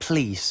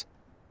 Please.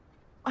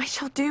 I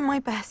shall do my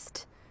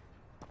best.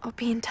 I'll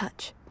be in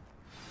touch.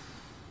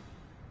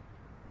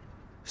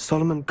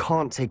 Solomon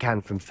can't take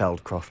Anne from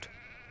Feldcroft.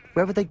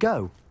 Where would they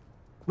go?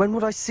 When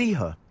would I see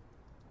her?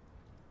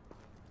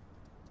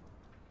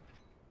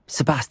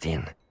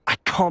 Sebastian, I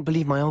can't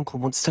believe my uncle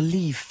wants to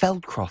leave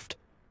Feldcroft.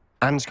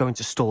 Anne's going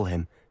to stall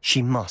him.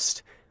 She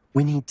must.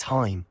 We need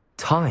time.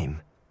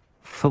 time?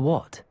 For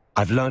what?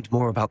 I've learned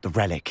more about the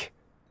relic.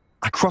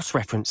 I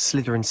cross-referenced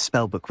Slytherin's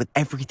spellbook with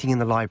everything in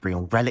the library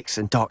on relics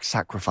and dark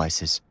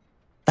sacrifices.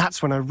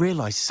 That's when I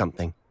realized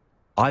something.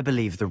 I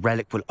believe the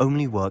relic will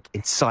only work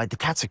inside the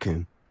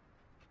catacomb.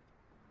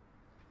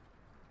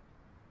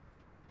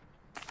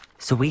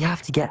 So we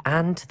have to get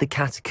Anne to the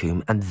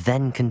catacomb and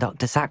then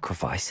conduct a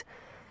sacrifice.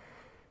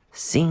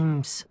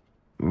 Seems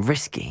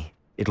risky.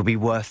 It'll be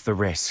worth the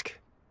risk.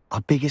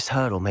 Our biggest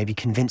hurdle may be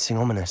convincing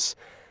Ominous.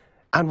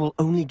 And we'll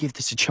only give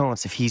this a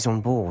chance if he's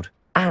on board.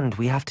 And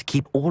we have to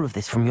keep all of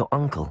this from your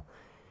uncle.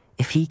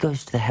 If he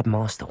goes to the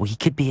headmaster, we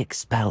could be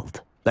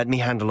expelled. Let me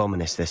handle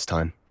Ominous this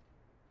time.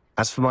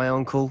 As for my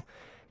uncle,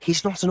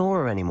 he's not an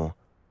Auror anymore.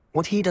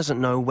 What he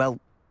doesn't know, well,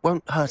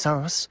 won't hurt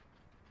us.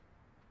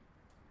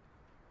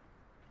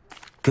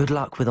 Good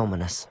luck with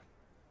Ominous.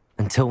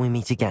 Until we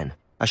meet again.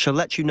 I shall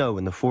let you know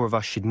when the four of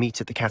us should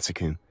meet at the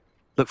catacomb.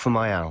 Look for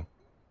my owl.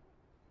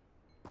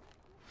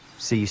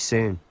 See you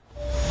soon.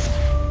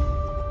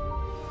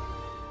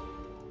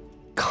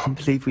 Can't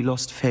believe we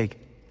lost Fig.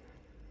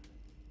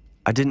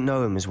 I didn't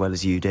know him as well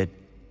as you did,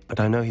 but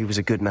I know he was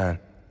a good man.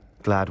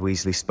 Glad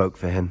Weasley spoke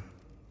for him.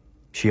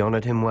 She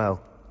honored him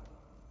well.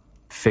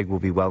 Fig will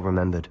be well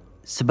remembered.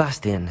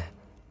 Sebastian,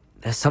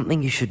 there's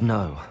something you should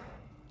know.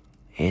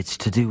 It's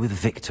to do with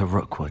Victor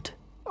Rookwood.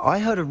 I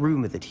heard a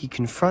rumor that he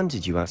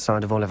confronted you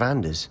outside of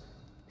Ollivander's.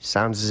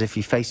 Sounds as if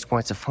he faced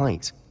quite a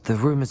fight. The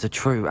rumors are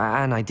true,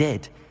 and I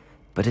did,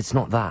 but it's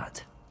not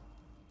that.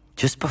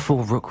 Just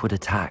before Rookwood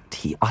attacked,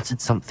 he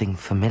uttered something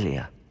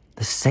familiar.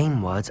 The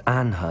same words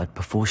Anne heard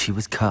before she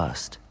was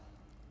cursed.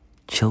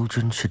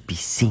 Children should be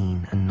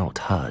seen and not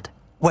heard.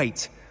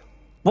 Wait,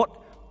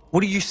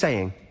 what are you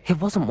saying?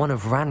 It wasn't one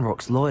of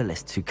Ranrock's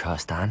loyalists who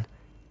cursed Anne.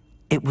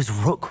 It was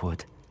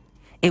Rookwood.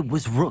 It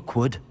was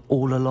Rookwood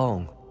all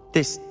along.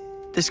 This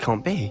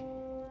can't be.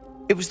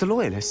 It was the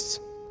Loyalists.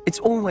 It's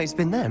always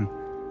been them.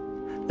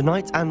 The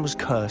night Anne was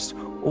cursed,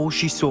 all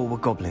she saw were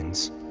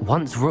goblins.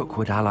 Once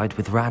Rookwood allied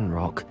with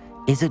Ranrock,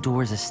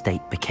 Isadora's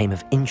estate became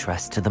of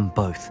interest to them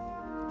both.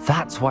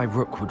 That's why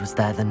Rookwood was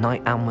there the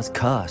night Anne was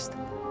cursed.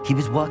 He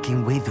was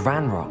working with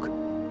Ranrock.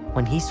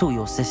 When he saw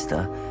your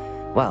sister,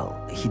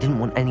 well, he didn't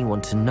want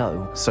anyone to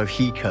know. So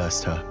he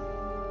cursed her.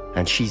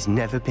 And she's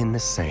never been the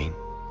same.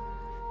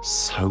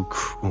 So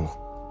cruel.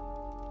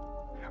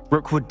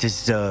 Rookwood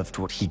deserved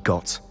what he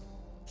got.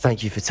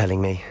 Thank you for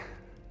telling me.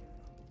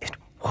 It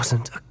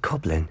wasn't a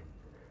goblin.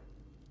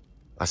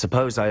 I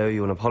suppose I owe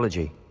you an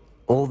apology.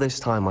 All this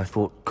time I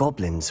thought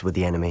goblins were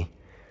the enemy.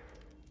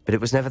 But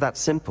it was never that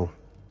simple.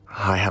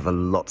 I have a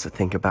lot to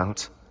think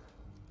about.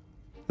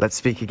 Let's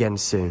speak again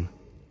soon.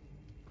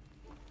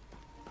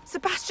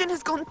 Sebastian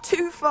has gone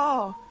too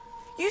far.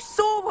 You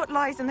saw what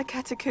lies in the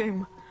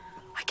catacomb.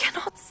 I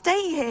cannot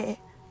stay here.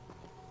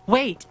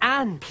 Wait,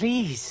 Anne,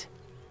 please.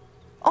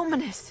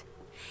 Ominous.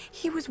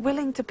 He was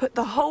willing to put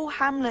the whole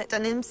hamlet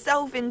and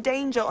himself in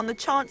danger on the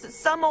chance that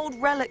some old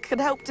relic could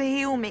help to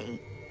heal me.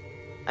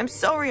 I'm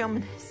sorry,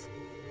 Ominous.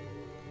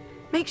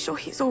 Make sure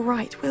he's all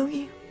right, will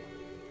you?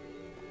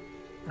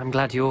 I'm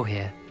glad you're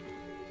here.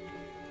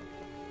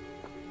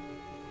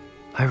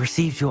 I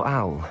received your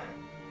owl.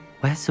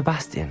 Where's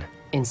Sebastian?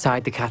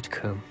 Inside the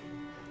catacomb.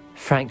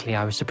 Frankly,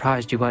 I was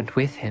surprised you weren't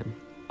with him.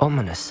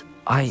 Ominous,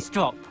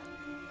 Stop.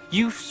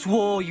 You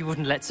swore you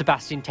wouldn't let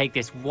Sebastian take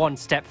this one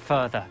step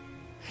further.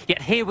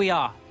 Yet here we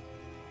are.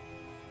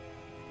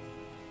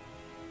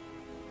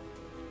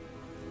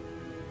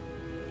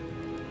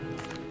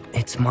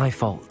 It's my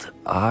fault.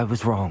 I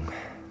was wrong.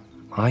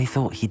 I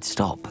thought he'd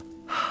stop.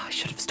 I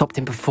should have stopped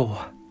him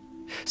before.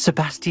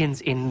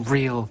 Sebastian's in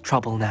real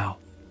trouble now.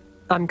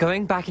 I'm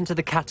going back into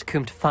the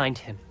catacomb to find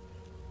him.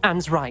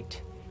 Anne's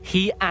right.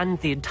 He and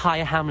the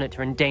entire hamlet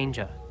are in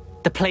danger.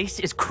 The place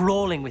is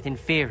crawling with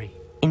Inferi.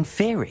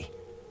 Inferi?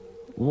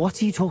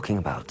 What are you talking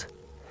about?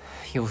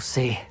 You'll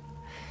see.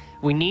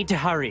 We need to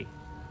hurry.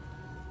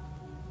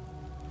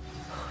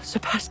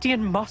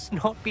 Sebastian must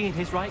not be in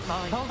his right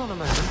mind. Hold on a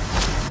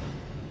moment.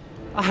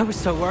 I was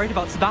so worried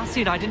about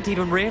Sebastian I didn't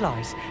even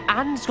realize.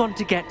 Anne's gone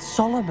to get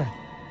Solomon.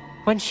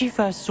 When she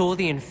first saw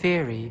the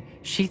Inferi,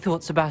 she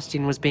thought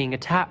Sebastian was being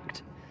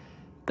attacked.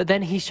 But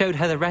then he showed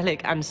her the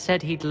relic and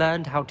said he'd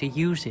learned how to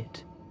use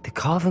it. The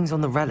carvings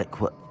on the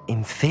relic were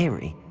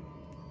Inferi,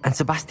 and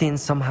Sebastian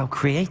somehow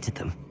created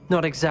them.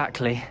 Not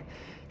exactly.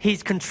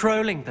 He's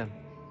controlling them.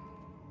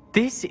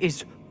 This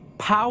is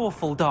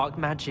powerful dark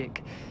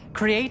magic.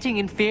 Creating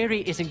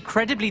Inferi is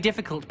incredibly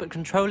difficult, but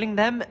controlling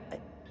them...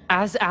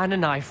 As Anne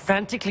and I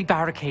frantically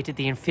barricaded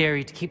the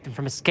Inferi to keep them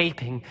from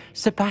escaping,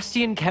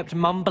 Sebastian kept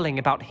mumbling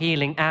about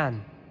healing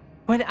Anne.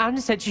 When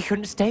Anne said she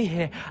couldn't stay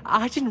here,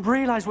 I didn't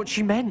realize what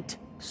she meant.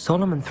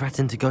 Solomon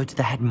threatened to go to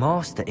the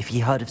headmaster if he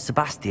heard of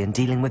Sebastian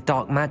dealing with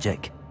dark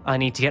magic. I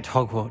need to get to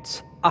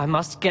Hogwarts. I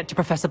must get to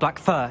Professor Black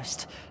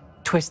first.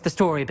 Twist the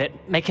story a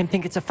bit, make him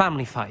think it's a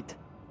family fight.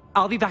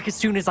 I'll be back as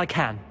soon as I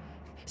can.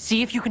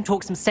 See if you can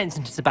talk some sense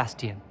into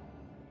Sebastian.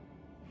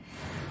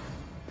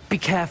 Be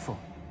careful.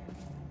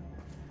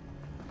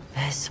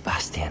 There's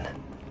Sebastian.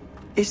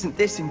 Isn't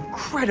this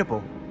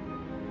incredible?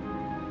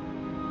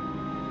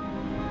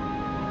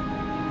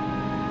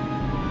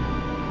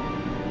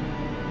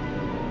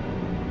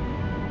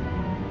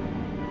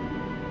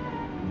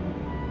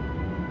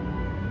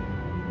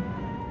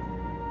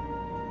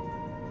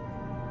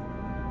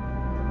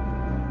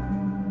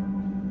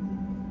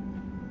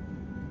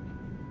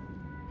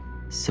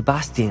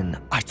 Sebastian,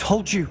 I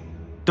told you!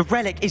 The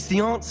relic is the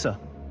answer!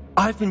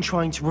 I've been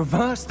trying to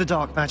reverse the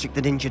dark magic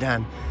that injured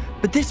Anne,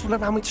 but this will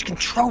allow me to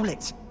control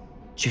it!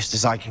 Just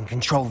as I can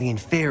control the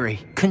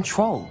Inferi.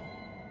 control.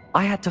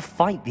 I had to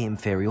fight the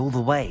Inferi all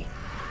the way.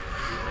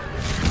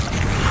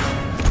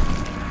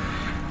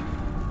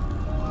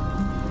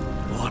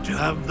 What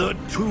have the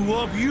two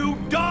of you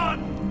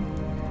done?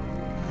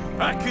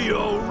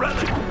 Accio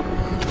relic!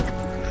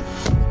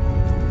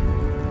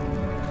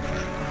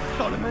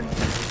 Solomon,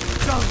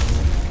 don't!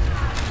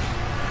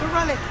 The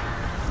relic!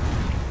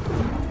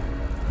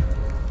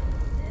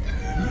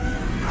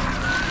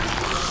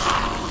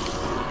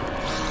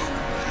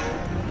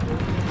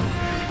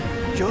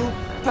 You'll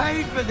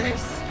pay for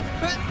this!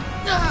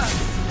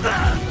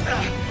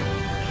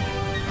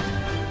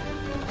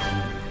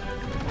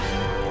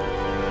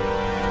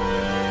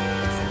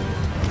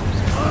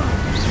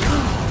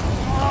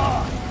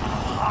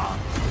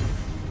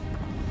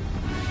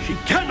 She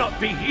cannot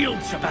be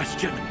healed,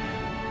 Sebastian!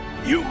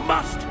 You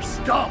must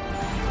stop!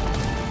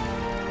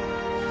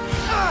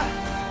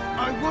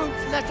 I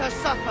won't let her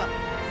suffer!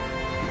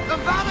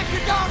 Avada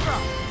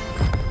Kedavra!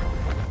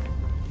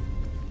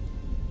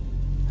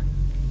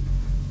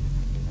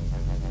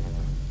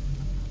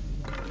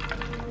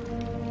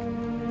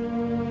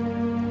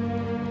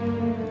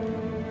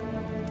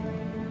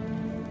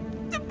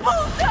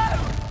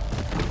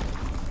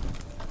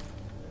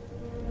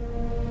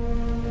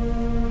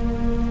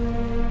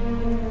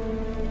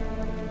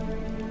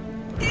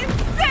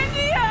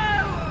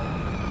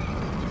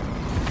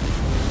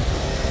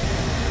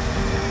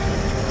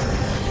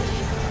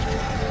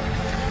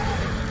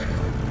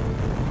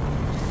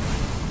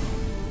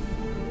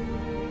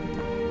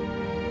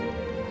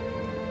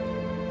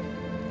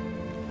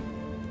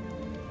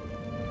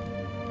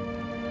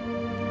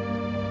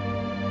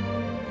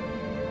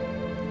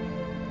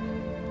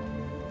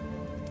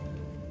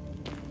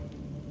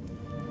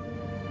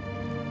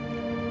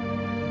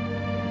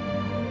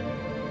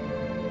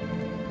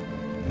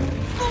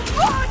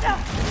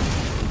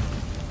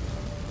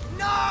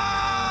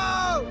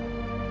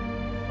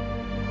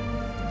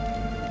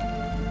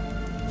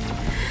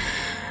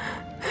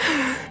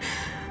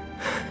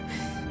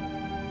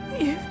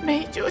 You've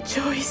made your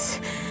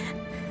choice.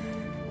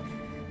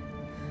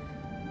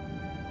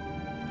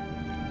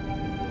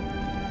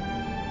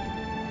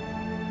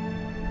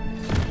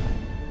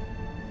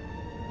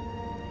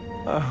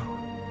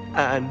 Oh,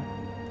 Anne.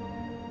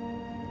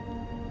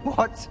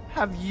 What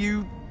have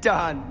you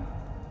done?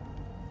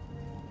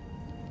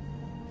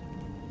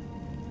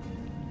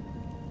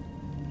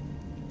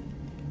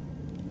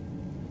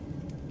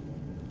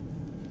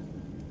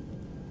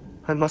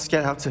 I must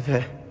get out of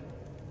here.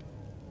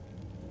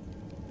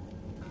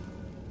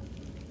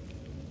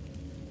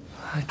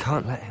 I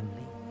can't let him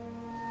leave.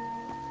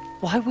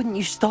 Why wouldn't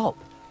you stop?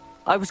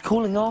 I was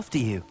calling after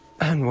you.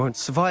 Anne won't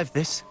survive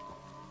this.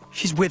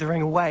 She's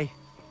withering away,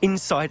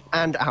 inside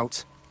and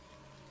out.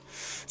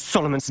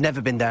 Solomon's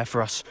never been there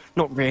for us,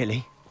 not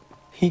really.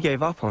 He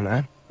gave up on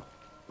Anne.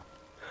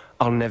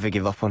 I'll never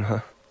give up on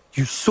her.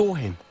 You saw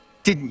him,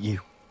 didn't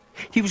you?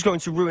 He was going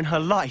to ruin her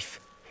life.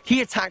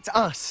 He attacked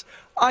us.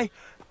 I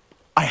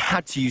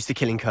had to use the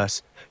killing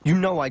curse. You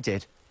know I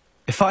did.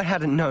 If I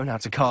hadn't known how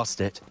to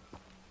cast it...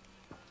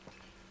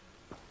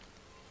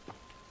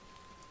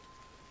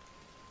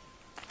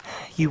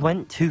 You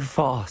went too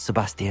far,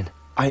 Sebastian.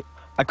 I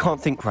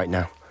can't think right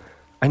now.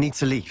 I need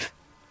to leave.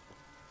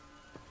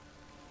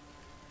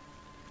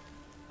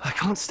 I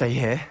can't stay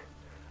here.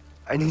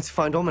 I need to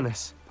find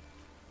Ominous.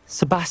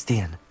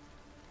 Sebastian.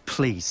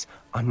 Please,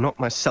 I'm not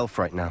myself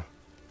right now.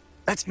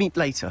 Let's meet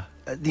later,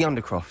 at the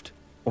Undercroft,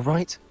 all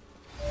right?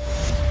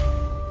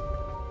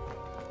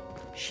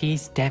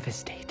 She's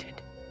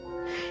devastated.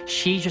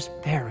 She just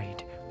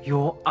buried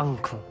your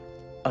uncle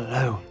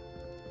alone.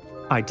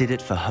 I did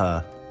it for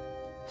her.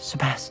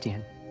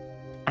 Sebastian,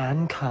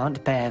 Anne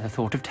can't bear the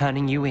thought of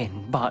turning you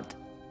in, but...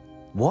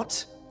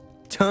 What?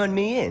 Turn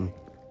me in?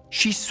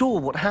 She saw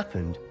what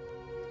happened.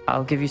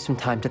 I'll give you some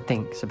time to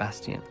think,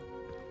 Sebastian.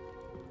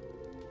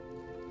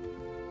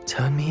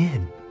 Turn me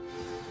in?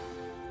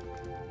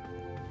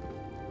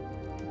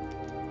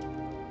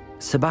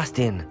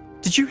 Sebastian.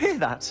 Did you hear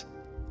that?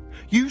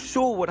 You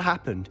saw what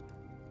happened.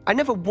 I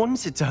never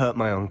wanted to hurt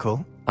my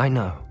uncle. I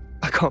know.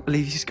 I can't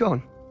believe he's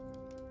gone.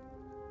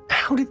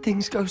 How did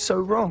things go so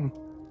wrong?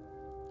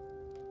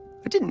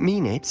 I didn't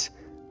mean it.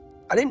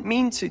 I didn't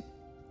mean to...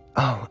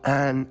 Oh,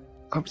 Anne,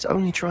 I was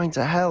only trying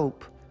to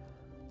help.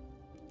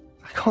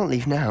 I can't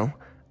leave now.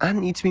 Anne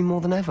needs me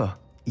more than ever.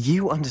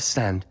 You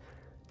understand.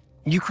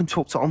 You can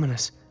talk to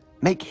Ominous.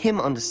 Make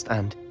him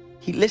understand.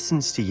 He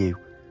listens to you.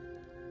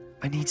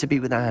 I need to be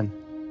with Anne.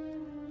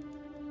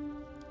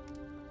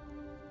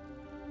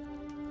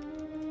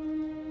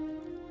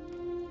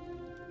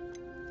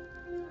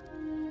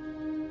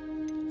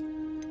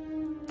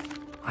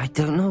 I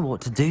don't know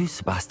what to do,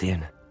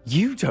 Sebastian.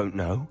 You don't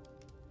know.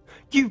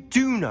 You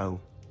do know.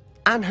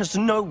 Anne has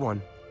no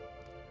one.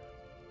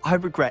 I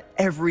regret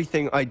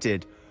everything I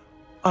did.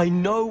 I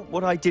know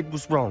what I did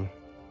was wrong.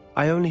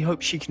 I only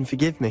hope she can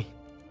forgive me.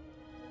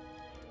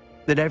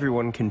 That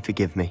everyone can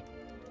forgive me.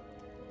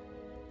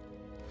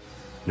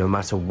 No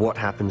matter what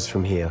happens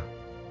from here,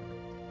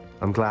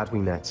 I'm glad we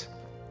met.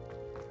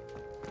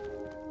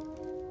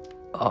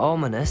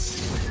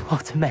 Ominous?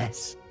 What a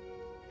mess.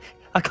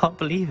 I can't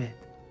believe it.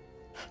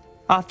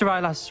 After I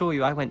last saw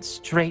you, I went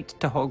straight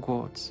to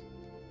Hogwarts.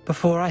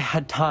 Before I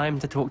had time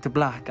to talk to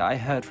Black, I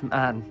heard from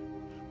Anne.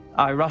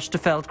 I rushed to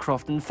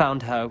Feldcroft and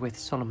found her with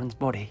Solomon's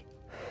body.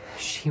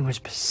 She was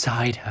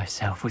beside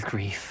herself with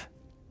grief.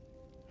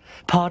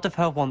 Part of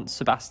her wants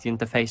Sebastian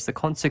to face the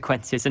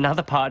consequences,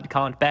 another part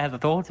can't bear the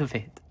thought of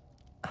it.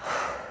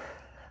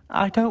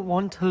 I don't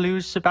want to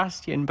lose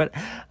Sebastian, but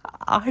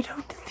I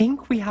don't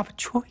think we have a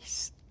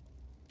choice.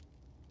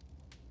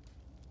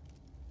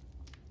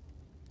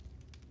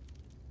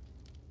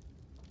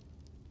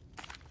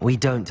 We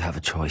don't have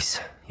a choice.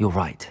 You're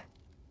right.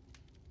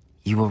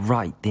 You were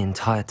right the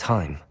entire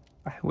time.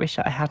 I wish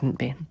I hadn't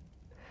been.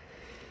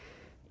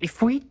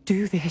 If we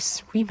do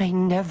this, we may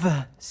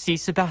never see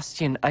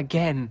Sebastian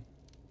again.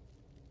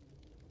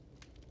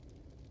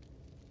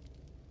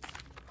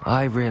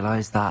 I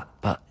realize that,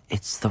 but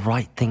it's the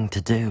right thing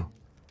to do.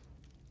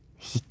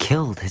 He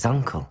killed his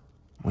uncle.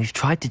 We've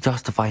tried to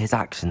justify his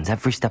actions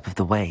every step of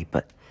the way,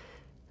 but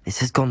this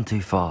has gone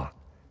too far.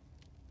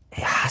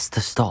 It has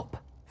to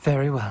stop.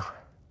 Very well.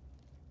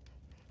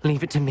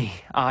 Leave it to me.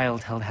 I'll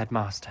tell the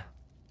headmaster.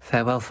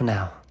 Farewell for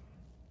now.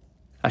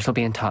 I shall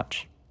be in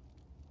touch.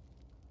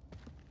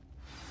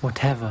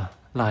 Whatever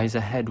lies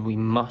ahead, we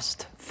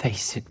must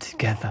face it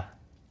together.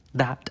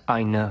 That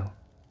I know.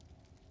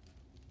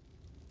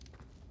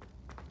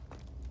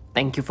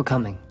 Thank you for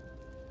coming.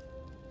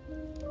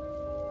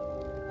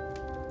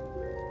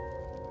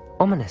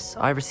 Ominous,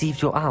 I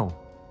received your owl.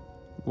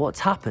 What's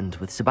happened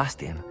with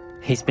Sebastian?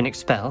 He's been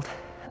expelled,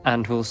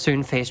 and will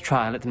soon face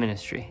trial at the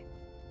Ministry.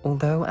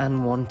 Although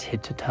Anne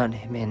wanted to turn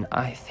him in,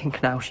 I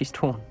think now she's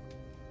torn.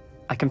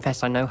 I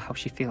confess I know how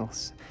she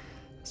feels.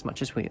 As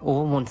much as we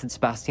all wanted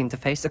Sebastian to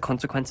face the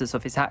consequences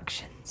of his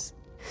actions.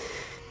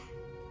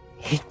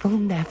 It will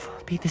never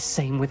be the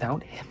same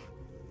without him.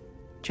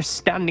 Just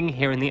standing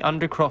here in the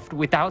Undercroft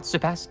without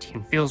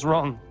Sebastian feels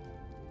wrong.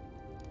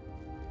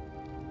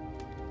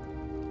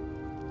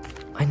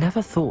 I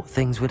never thought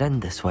things would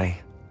end this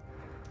way.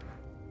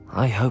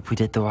 I hope we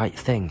did the right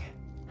thing.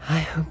 I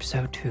hope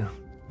so too.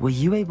 Were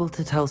you able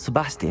to tell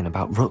Sebastian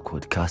about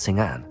Rookwood cursing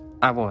Anne?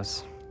 I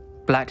was.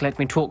 Black let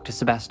me talk to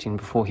Sebastian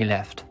before he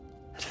left.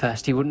 At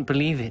first he wouldn't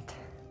believe it.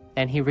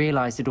 Then he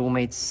realized it all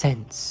made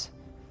sense.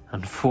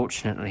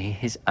 Unfortunately,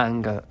 his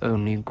anger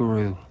only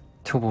grew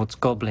towards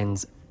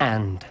goblins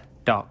and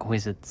dark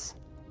wizards.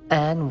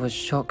 Anne was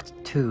shocked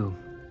too,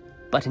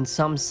 but in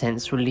some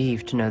sense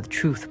relieved to know the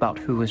truth about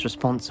who was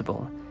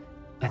responsible.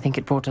 I think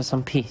it brought her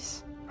some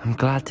peace. I'm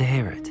glad to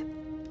hear it.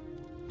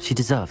 She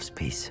deserves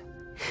peace.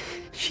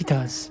 She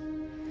does.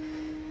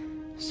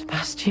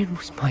 Sebastian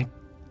was my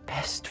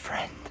best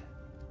friend.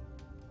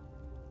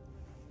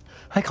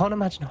 I can't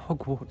imagine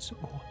Hogwarts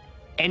or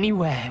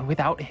anywhere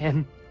without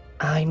him.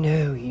 I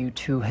know you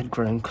two had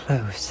grown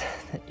close,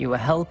 that you were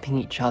helping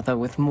each other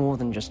with more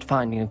than just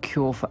finding a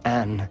cure for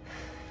Anne.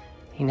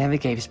 He never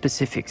gave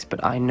specifics,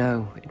 but I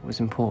know it was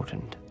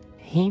important.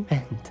 He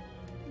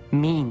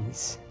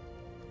means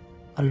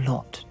a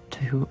lot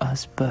to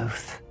us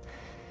both.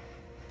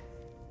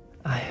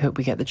 I hope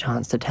we get the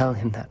chance to tell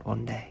him that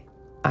one day.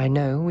 I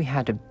know we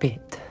had a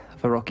bit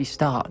of a rocky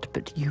start,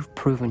 but you've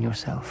proven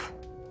yourself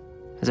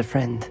as a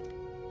friend.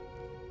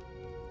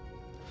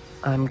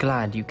 I'm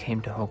glad you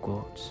came to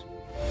Hogwarts.